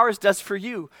 just as ours does for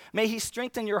you. May he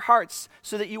strengthen your hearts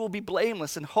so that you will be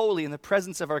blameless and holy in the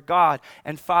presence of our God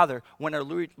and Father when our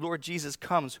Lord Jesus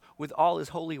comes with all his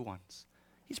holy ones.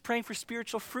 He's praying for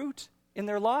spiritual fruit in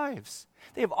their lives.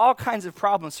 They have all kinds of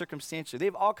problems circumstantially. They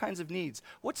have all kinds of needs.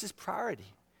 What's his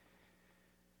priority?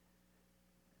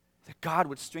 That God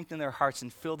would strengthen their hearts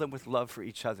and fill them with love for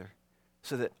each other,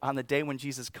 so that on the day when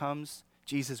Jesus comes,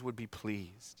 Jesus would be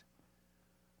pleased.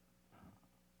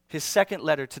 His second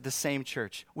letter to the same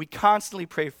church: we constantly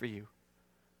pray for you,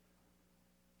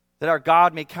 that our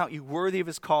God may count you worthy of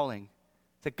his calling,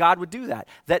 that God would do that,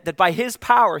 that by his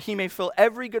power he may fill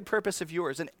every good purpose of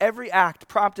yours and every act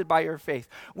prompted by your faith.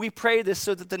 We pray this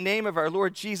so that the name of our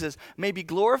Lord Jesus may be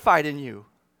glorified in you.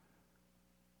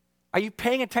 Are you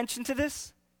paying attention to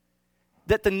this?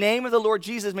 That the name of the Lord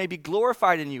Jesus may be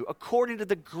glorified in you according to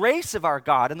the grace of our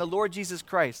God and the Lord Jesus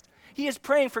Christ. He is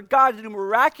praying for God to do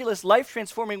miraculous,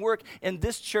 life-transforming work in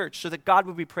this church so that God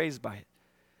would be praised by it.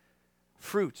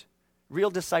 Fruit, real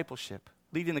discipleship,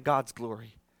 leading to God's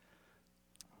glory.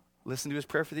 Listen to his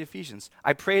prayer for the Ephesians.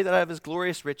 I pray that out of his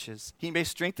glorious riches, he may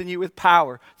strengthen you with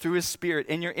power through his Spirit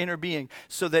in your inner being,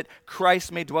 so that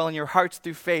Christ may dwell in your hearts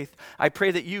through faith. I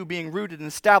pray that you, being rooted and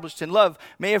established in love,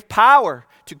 may have power,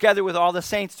 together with all the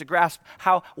saints, to grasp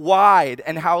how wide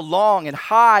and how long and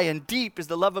high and deep is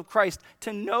the love of Christ,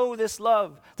 to know this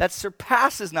love that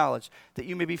surpasses knowledge, that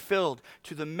you may be filled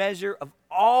to the measure of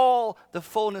all the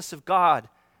fullness of God.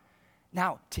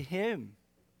 Now, to him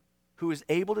who is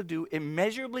able to do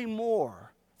immeasurably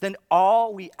more than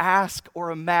all we ask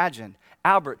or imagine.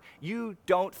 Albert, you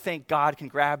don't think God can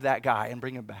grab that guy and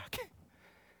bring him back.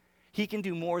 He can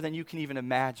do more than you can even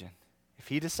imagine. If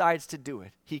he decides to do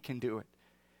it, he can do it.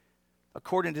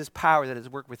 According to his power that is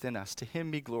worked within us, to him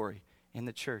be glory in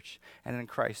the church and in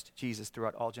Christ Jesus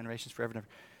throughout all generations, forever and ever.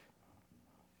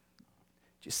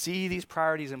 Do you see these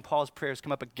priorities in Paul's prayers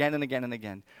come up again and again and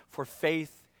again? For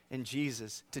faith in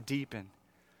Jesus to deepen.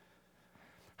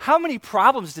 How many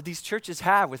problems did these churches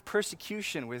have with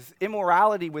persecution, with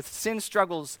immorality, with sin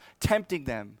struggles tempting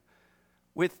them,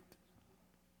 with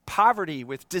poverty,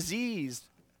 with disease?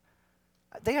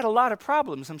 They had a lot of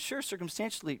problems, I'm sure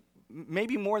circumstantially,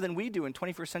 maybe more than we do in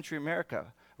 21st century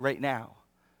America right now.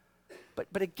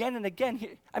 But again and again,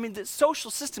 the social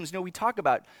systems, we talk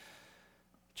about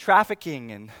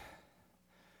trafficking and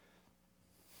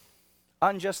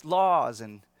unjust laws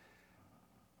and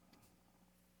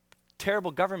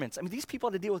terrible governments. These people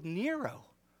had to deal with Nero.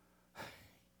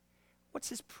 What's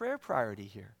his prayer priority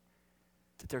here?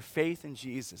 That their faith in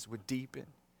Jesus would deepen,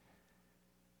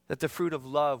 that the fruit of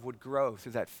love would grow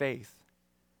through that faith,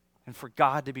 and for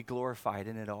God to be glorified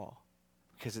in it all.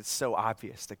 because it's so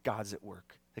obvious that God's at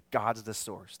work, that God's the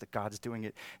source, that God's doing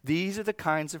it. These are the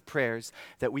kinds of prayers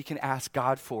that we can ask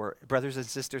God for, brothers and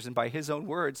sisters, and by his own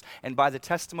words and by the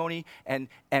testimony and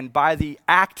by the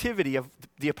activity of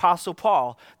the Apostle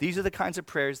Paul, these are the kinds of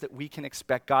prayers that we can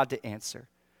expect God to answer,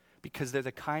 because they're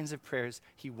the kinds of prayers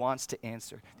he wants to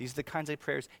answer. These are the kinds of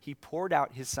prayers he poured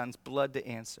out his son's blood to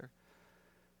answer.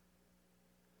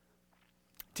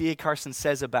 D.A. Carson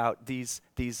says about these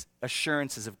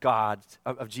assurances of God,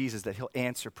 of Jesus, that he'll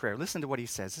answer prayer. Listen to what he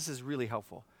says. This is really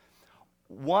helpful.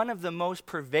 One of the most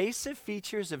pervasive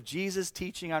features of Jesus'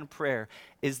 teaching on prayer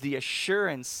is the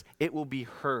assurance it will be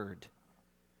heard.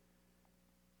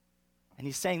 And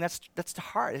he's saying that's the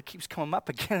heart. It keeps coming up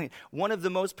again. One of the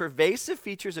most pervasive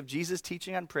features of Jesus'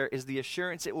 teaching on prayer is the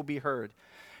assurance it will be heard.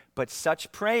 But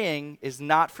such praying is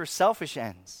not for selfish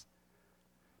ends.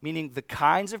 Meaning the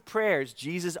kinds of prayers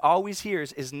Jesus always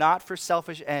hears is not for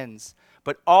selfish ends,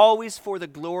 but always for the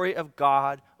glory of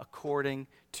God according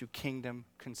to kingdom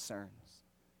concerns.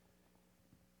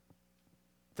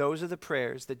 Those are the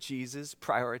prayers that Jesus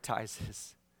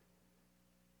prioritizes.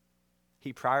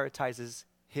 He prioritizes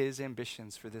his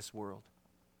ambitions for this world.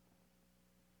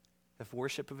 The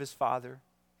worship of his Father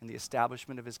and the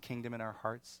establishment of his kingdom in our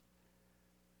hearts.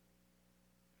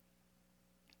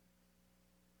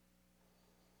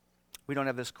 We don't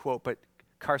have this quote, but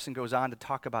Carson goes on to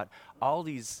talk about all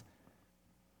these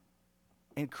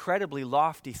incredibly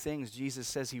lofty things Jesus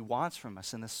says he wants from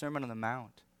us in the Sermon on the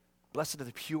Mount. Blessed are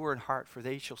the pure in heart, for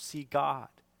they shall see God.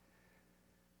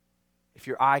 If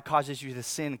your eye causes you to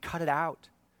sin, cut it out.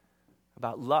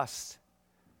 About lust.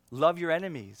 Love your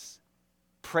enemies.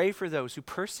 Pray for those who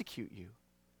persecute you.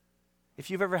 If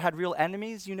you've ever had real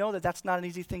enemies, you know that that's not an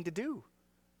easy thing to do.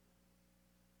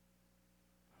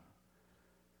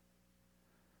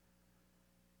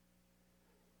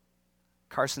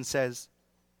 Carson says,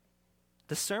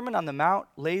 the Sermon on the Mount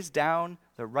lays down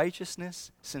the righteousness,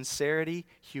 sincerity,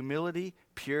 humility,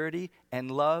 purity,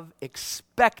 and love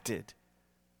expected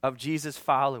of Jesus'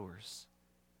 followers.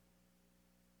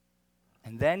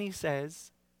 And then he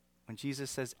says, when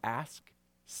Jesus says ask,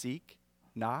 seek,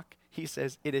 knock, he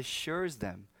says it assures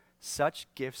them such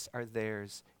gifts are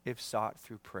theirs if sought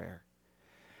through prayer.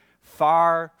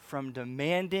 Far from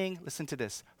demanding, listen to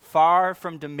this, far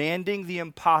from demanding the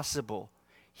impossible,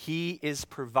 he is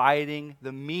providing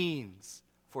the means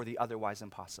for the otherwise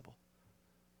impossible.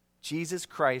 Jesus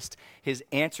Christ, his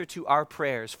answer to our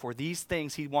prayers for these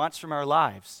things he wants from our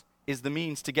lives, is the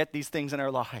means to get these things in our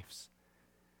lives.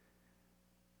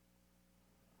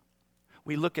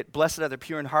 We look at blessed are the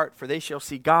pure in heart, for they shall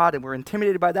see God, and we're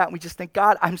intimidated by that, and we just think,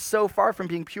 God, I'm so far from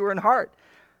being pure in heart.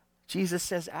 Jesus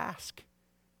says, ask,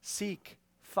 seek,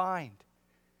 find.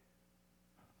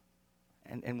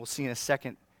 And we'll see in a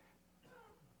second,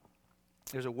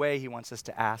 there's a way he wants us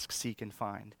to ask, seek, and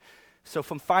find. So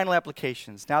from final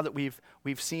applications, now that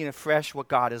we've seen afresh what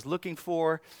God is looking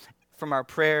for from our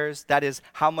prayers, that is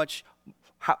how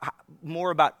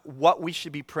more about what we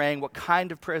should be praying, what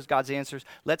kind of prayers God's answers.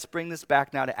 Let's bring this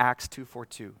back now to Acts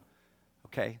 2:42.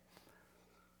 Okay?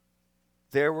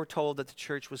 There we're told that the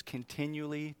church was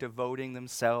continually devoting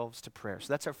themselves to prayer.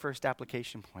 So that's our first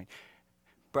application point.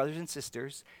 Brothers and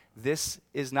sisters, this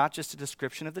is not just a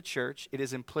description of the church, it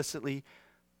is implicitly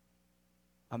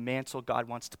a mantle God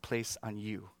wants to place on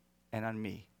you and on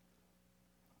me.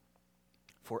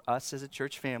 For us as a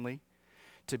church family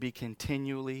to be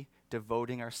continually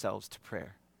devoting ourselves to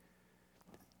prayer.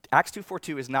 Acts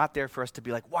 2:42 is not there for us to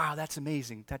be like, wow, that's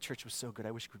amazing. That church was so good.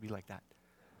 I wish it could be like that.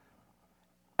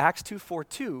 Acts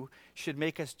 2:42 should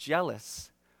make us jealous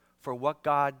for what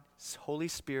God's Holy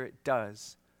Spirit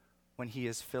does when he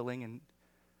is filling and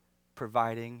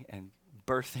providing and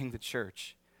birthing the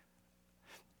church.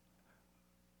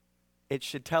 It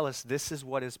should tell us this is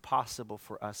what is possible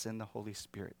for us in the Holy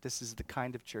Spirit. This is the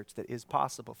kind of church that is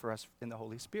possible for us in the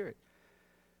Holy Spirit.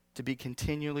 To be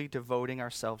continually devoting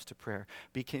ourselves to prayer.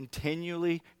 Be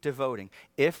continually devoting.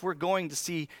 If we're going to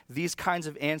see these kinds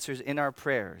of answers in our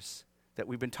prayers that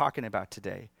we've been talking about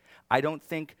today, I don't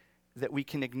think that we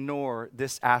can ignore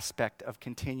this aspect of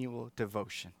continual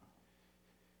devotion.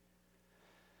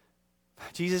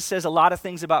 Jesus says a lot of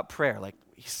things about prayer, like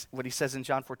what he says in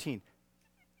John 14.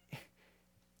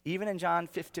 Even in John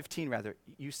 15, rather,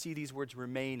 you see these words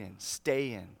remain in,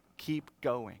 stay in, keep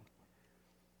going.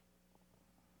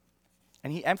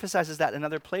 And he emphasizes that in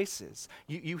other places.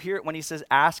 You hear it when he says,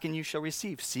 ask and you shall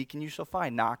receive, seek and you shall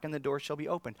find, knock and the door shall be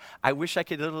opened. I wish I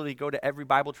could literally go to every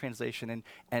Bible translation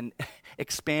and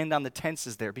expand on the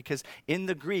tenses there, because in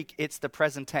the Greek, it's the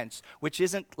present tense, which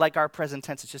isn't like our present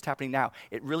tense, it's just happening now.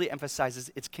 It really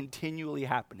emphasizes it's continually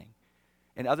happening.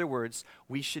 In other words,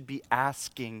 we should be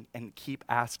asking and keep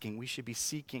asking. We should be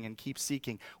seeking and keep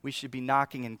seeking. We should be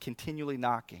knocking and continually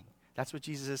knocking. That's what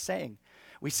Jesus is saying.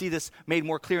 We see this made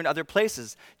more clear in other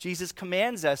places. Jesus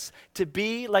commands us to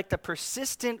be like the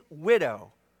persistent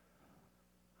widow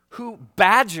who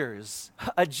badgers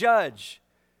a judge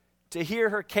to hear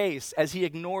her case as he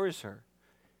ignores her.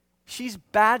 She's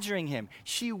badgering him.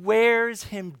 She wears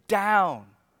him down.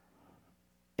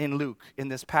 In Luke, in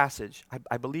this passage,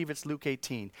 I believe it's Luke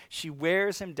 18. She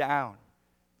wears him down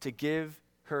to give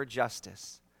her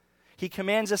justice. He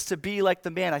commands us to be like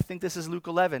the man, I think this is Luke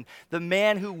 11, the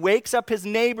man who wakes up his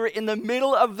neighbor in the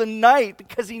middle of the night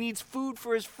because he needs food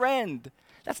for his friend.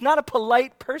 That's not a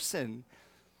polite person.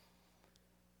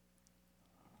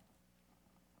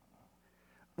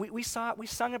 We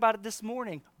sung about it this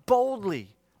morning.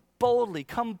 Boldly,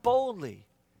 come boldly.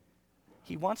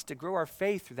 He wants to grow our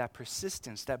faith through that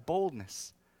persistence, that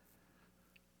boldness.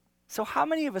 So how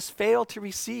many of us fail to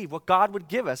receive what God would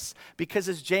give us because,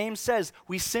 as James says,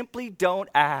 we simply don't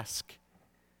ask?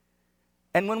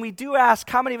 And when we do ask,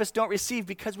 how many of us don't receive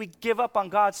because we give up on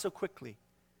God so quickly?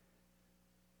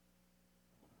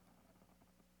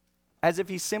 As if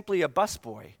he's simply a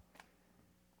busboy.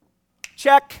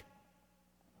 Check.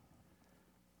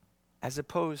 As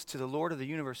opposed to the Lord of the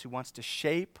universe who wants to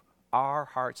shape our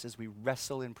hearts as we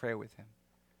wrestle in prayer with him.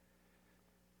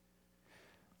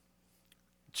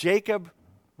 Jacob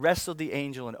wrestled the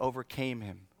angel and overcame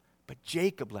him, but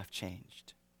Jacob left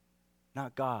changed,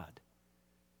 not God.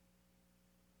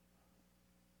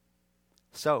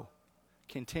 So,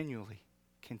 continually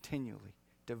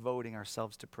devoting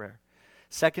ourselves to prayer.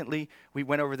 Secondly, we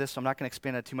went over this, so I'm not going to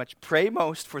expand on it too much. Pray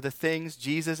most for the things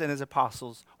Jesus and his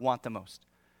apostles want the most.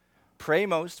 Pray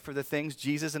most for the things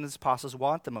Jesus and his apostles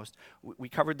want the most. We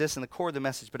covered this in the core of the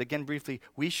message, but again, briefly,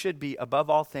 we should be, above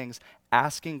all things,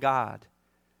 asking God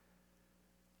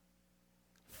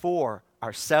for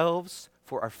ourselves,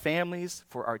 for our families,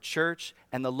 for our church,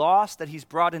 and the lost that he's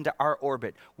brought into our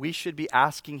orbit. We should be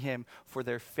asking him for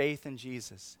their faith in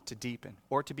Jesus to deepen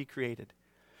or to be created.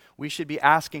 We should be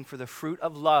asking for the fruit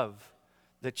of love,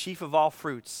 the chief of all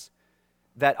fruits,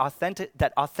 that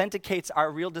authenticates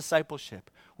our real discipleship.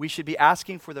 We should be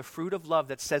asking for the fruit of love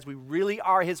that says we really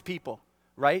are his people,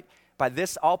 right? By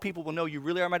this, all people will know you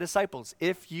really are my disciples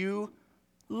if you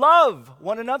love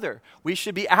one another. We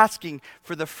should be asking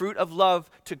for the fruit of love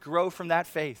to grow from that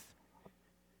faith.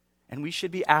 And we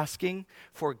should be asking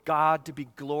for God to be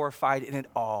glorified in it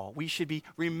all. We should be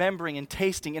remembering and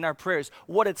tasting in our prayers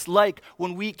what it's like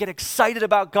when we get excited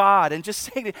about God and just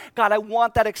saying, God, I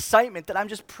want that excitement that I'm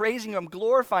just praising you, I'm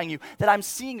glorifying you, that I'm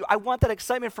seeing you. I want that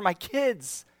excitement for my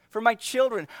kids, for my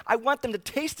children. I want them to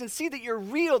taste and see that you're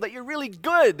real, that you're really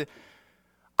good.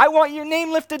 I want your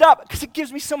name lifted up because it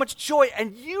gives me so much joy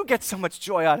and you get so much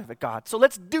joy out of it, God. So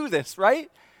let's do this,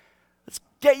 right? Let's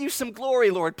get you some glory,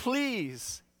 Lord,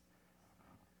 please.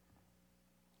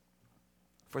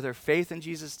 For their faith in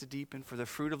Jesus to deepen, for the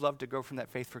fruit of love to grow from that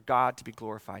faith, for God to be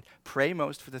glorified. Pray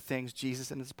most for the things Jesus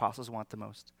and his apostles want the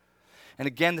most. And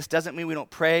again, this doesn't mean we don't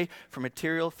pray for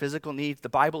material, physical needs. The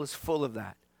Bible is full of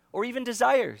that. Or even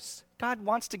desires. God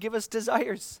wants to give us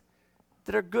desires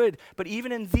that are good. But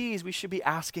even in these, we should be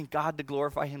asking God to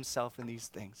glorify himself in these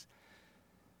things.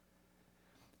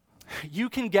 You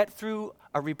can get through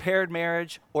a repaired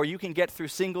marriage, or you can get through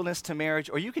singleness to marriage,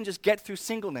 or you can just get through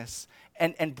singleness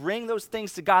and bring those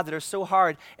things to God that are so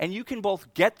hard, and you can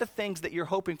both get the things that you're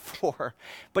hoping for,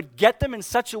 but get them in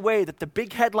such a way that the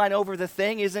big headline over the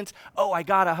thing isn't, oh, I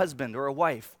got a husband or a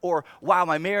wife, or wow,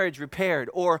 my marriage repaired,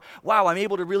 or wow, I'm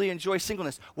able to really enjoy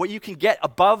singleness. What you can get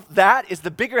above that is the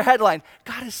bigger headline,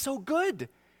 God is so good.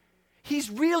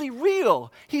 He's really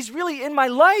real. He's really in my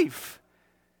life.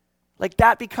 Like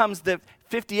that becomes the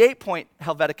 58-point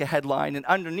Helvetica headline, and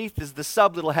underneath is the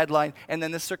sub-little headline, and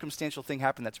then this circumstantial thing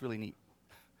happened that's really neat.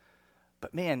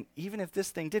 But man, even if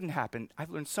this thing didn't happen, I've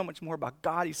learned so much more about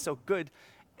God. He's so good.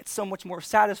 It's so much more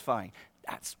satisfying.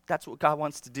 That's what God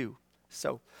wants to do.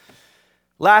 So,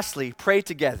 lastly, pray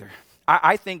together.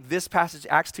 I think this passage,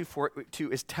 Acts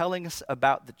 2:2, is telling us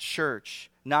about the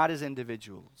church, not as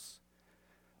individuals.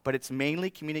 But it's mainly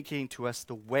communicating to us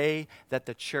the way that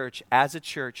the church, as a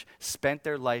church, spent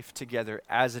their life together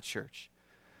as a church.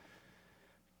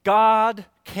 God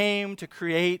came to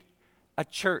create a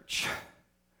church,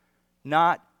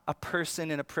 not a person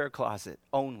in a prayer closet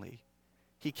only.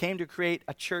 He came to create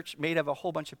a church made of a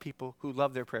whole bunch of people who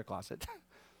love their prayer closet,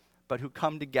 but who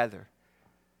come together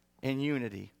in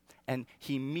unity. And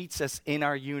he meets us in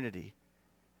our unity.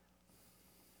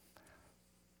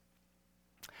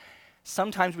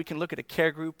 sometimes we can look at a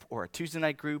care group or a Tuesday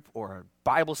night group or a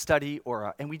Bible study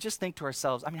and we just think to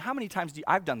ourselves, how many times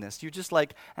I've done this? You're just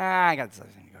like, I got this other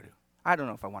thing to go to. I don't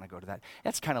know if I want to go to that.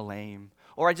 That's kind of lame.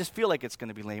 Or I just feel like it's going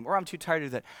to be lame. Or I'm too tired to do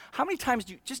that. How many times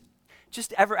do you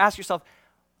just ever ask yourself,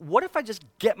 what if I just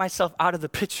get myself out of the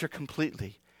picture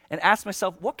completely and ask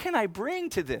myself, what can I bring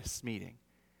to this meeting?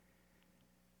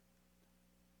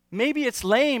 Maybe it's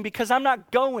lame because I'm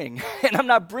not going and I'm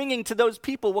not bringing to those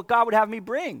people what God would have me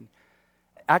bring.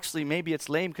 Actually, maybe it's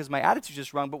lame because my attitude's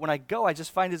just wrong, but when I go, I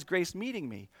just find His grace meeting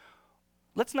me.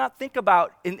 Let's not think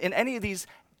about in any of these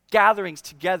gatherings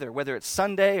together, whether it's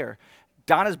Sunday or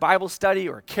Donna's Bible study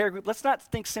or a care group, let's not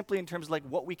think simply in terms of like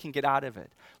what we can get out of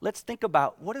it. Let's think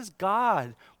about, what does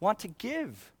God want to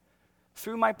give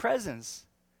through my presence?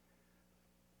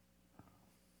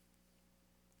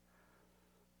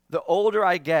 The older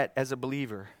I get as a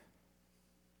believer,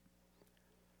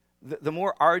 the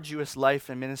more arduous life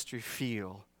and ministry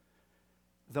feel,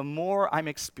 the more I'm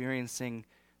experiencing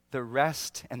the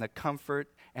rest and the comfort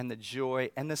and the joy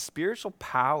and the spiritual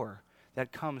power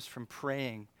that comes from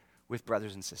praying with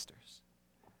brothers and sisters.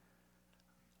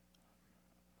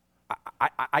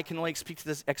 I can only speak to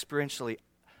this experientially.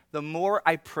 The more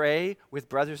I pray with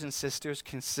brothers and sisters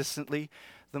consistently,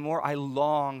 the more I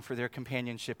long for their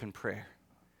companionship in prayer.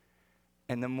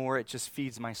 And the more it just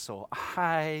feeds my soul.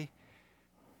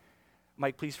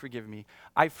 Mike, please forgive me.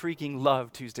 I freaking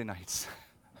love Tuesday nights.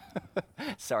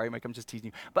 Sorry, Mike, I'm just teasing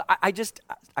you. But I just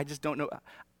don't know.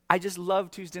 I just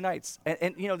love Tuesday nights.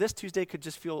 And this Tuesday could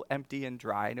just feel empty and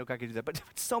dry. I know God could do that. But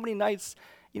so many nights,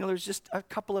 there's just a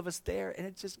couple of us there.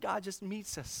 And God just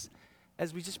meets us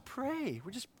as we just pray.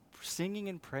 We're just singing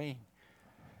and praying.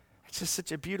 It's just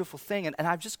such a beautiful thing. And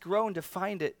I've just grown to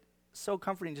find it so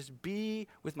comforting, just be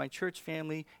with my church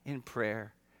family in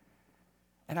prayer.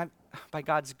 And by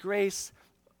God's grace,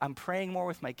 I'm praying more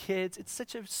with my kids. It's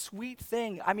such a sweet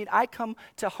thing. I come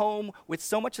to home with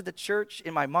so much of the church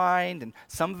in my mind, and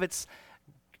some of it's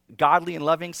godly and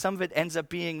loving. Some of it ends up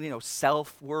being,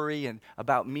 self-worry and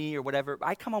about me or whatever.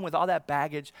 I come home with all that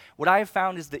baggage. What I have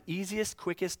found is the easiest,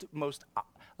 quickest, most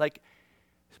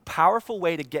powerful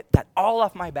way to get that all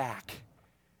off my back.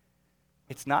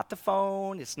 It's not the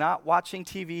phone, it's not watching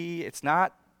TV, it's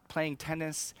not playing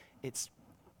tennis, it's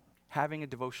having a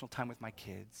devotional time with my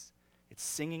kids. It's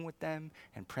singing with them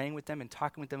and praying with them and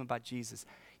talking with them about Jesus.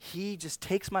 He just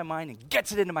takes my mind and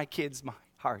gets it into my kids'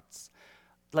 hearts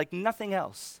like nothing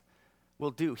else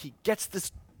will do. He gets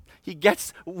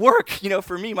work,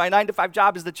 for me. My 9-to-5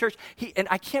 job is the church. And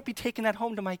I can't be taking that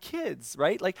home to my kids,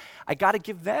 right? I got to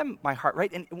give them my heart,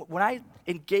 right? And when I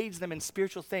engage them in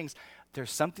spiritual things,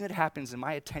 there's something that happens in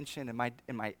my attention and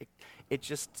it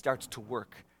just starts to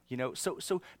work,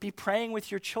 So be praying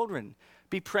with your children.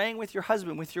 Be praying with your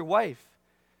husband, with your wife.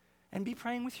 And be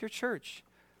praying with your church.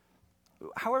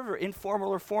 However, informal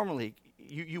or formally,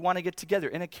 you want to get together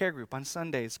in a care group on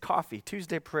Sundays, coffee,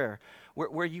 Tuesday prayer,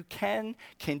 where you can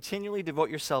continually devote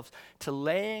yourselves to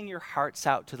laying your hearts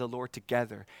out to the Lord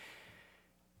together.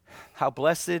 How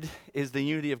blessed is the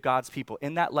unity of God's people.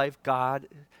 In that life, God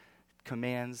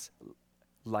commands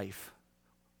life.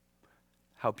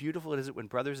 How beautiful it is when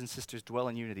brothers and sisters dwell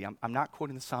in unity. I'm not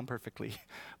quoting the psalm perfectly,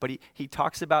 but he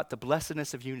talks about the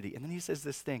blessedness of unity. And then he says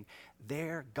this thing,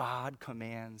 there God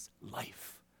commands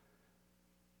life.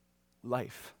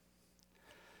 Life.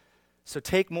 So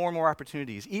take more and more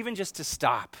opportunities, even just to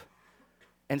stop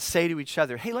and say to each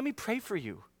other, hey, let me pray for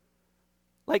you.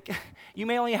 You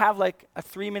may only have a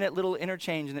 3-minute little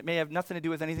interchange, and it may have nothing to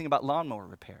do with anything about lawnmower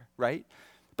repair, right?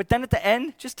 But then at the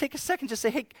end, just take a second, just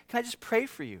say, hey, can I just pray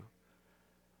for you?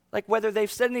 Whether they've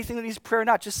said anything that needs prayer or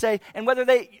not, just say, and whether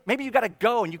maybe you got to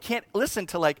go and you can't listen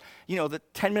to the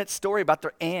 10-minute story about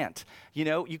their aunt.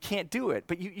 You can't do it,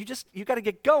 but you got to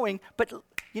get going. But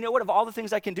you know what, of all the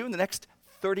things I can do in the next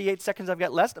 38 seconds I've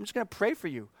got left, I'm just going to pray for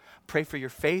you. Pray for your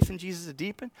faith in Jesus to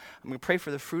deepen. I'm going to pray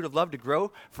for the fruit of love to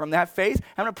grow from that faith.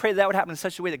 I'm going to pray that would happen in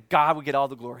such a way that God would get all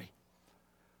the glory.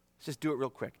 Let's just do it real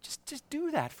quick. Just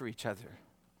do that for each other.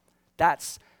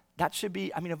 That should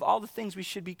be, of all the things we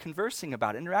should be conversing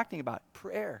about, interacting about,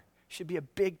 prayer should be a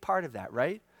big part of that,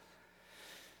 right?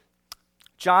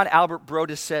 John Albert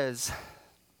Brodus says,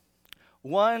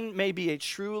 one may be a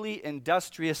truly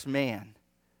industrious man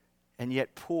and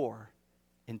yet poor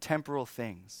in temporal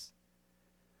things.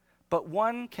 But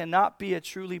one cannot be a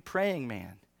truly praying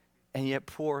man and yet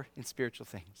poor in spiritual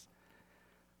things.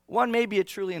 One may be a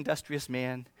truly industrious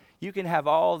man. You can have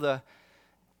all the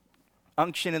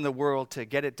unction in the world to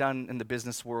get it done in the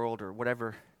business world or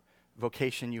whatever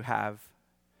vocation you have,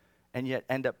 and yet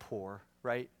end up poor,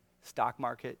 right? Stock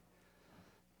market,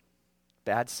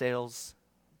 bad sales,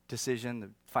 decision, the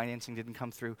financing didn't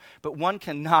come through. But one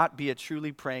cannot be a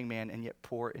truly praying man and yet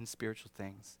poor in spiritual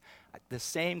things. The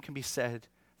same can be said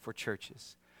for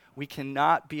churches. We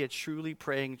cannot be a truly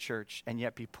praying church and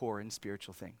yet be poor in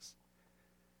spiritual things.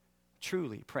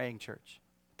 Truly praying church,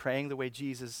 praying the way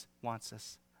Jesus wants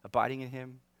us, abiding in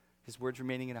him, his words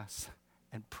remaining in us,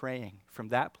 and praying from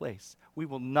that place. We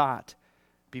will not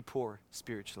be poor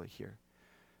spiritually here.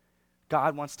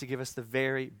 God wants to give us the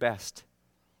very best.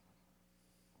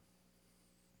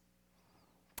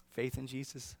 Faith in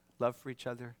Jesus, love for each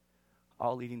other,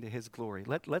 all leading to his glory.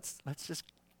 Let's just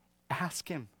ask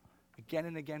him again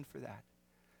and again for that.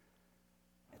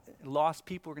 Lost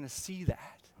people are going to see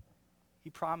that. He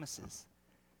promises.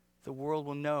 The world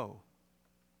will know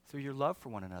through your love for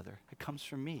one another. It comes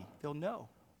from me. They'll know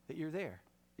that you're there,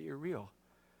 that you're real.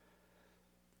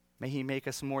 May he make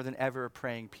us more than ever a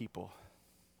praying people.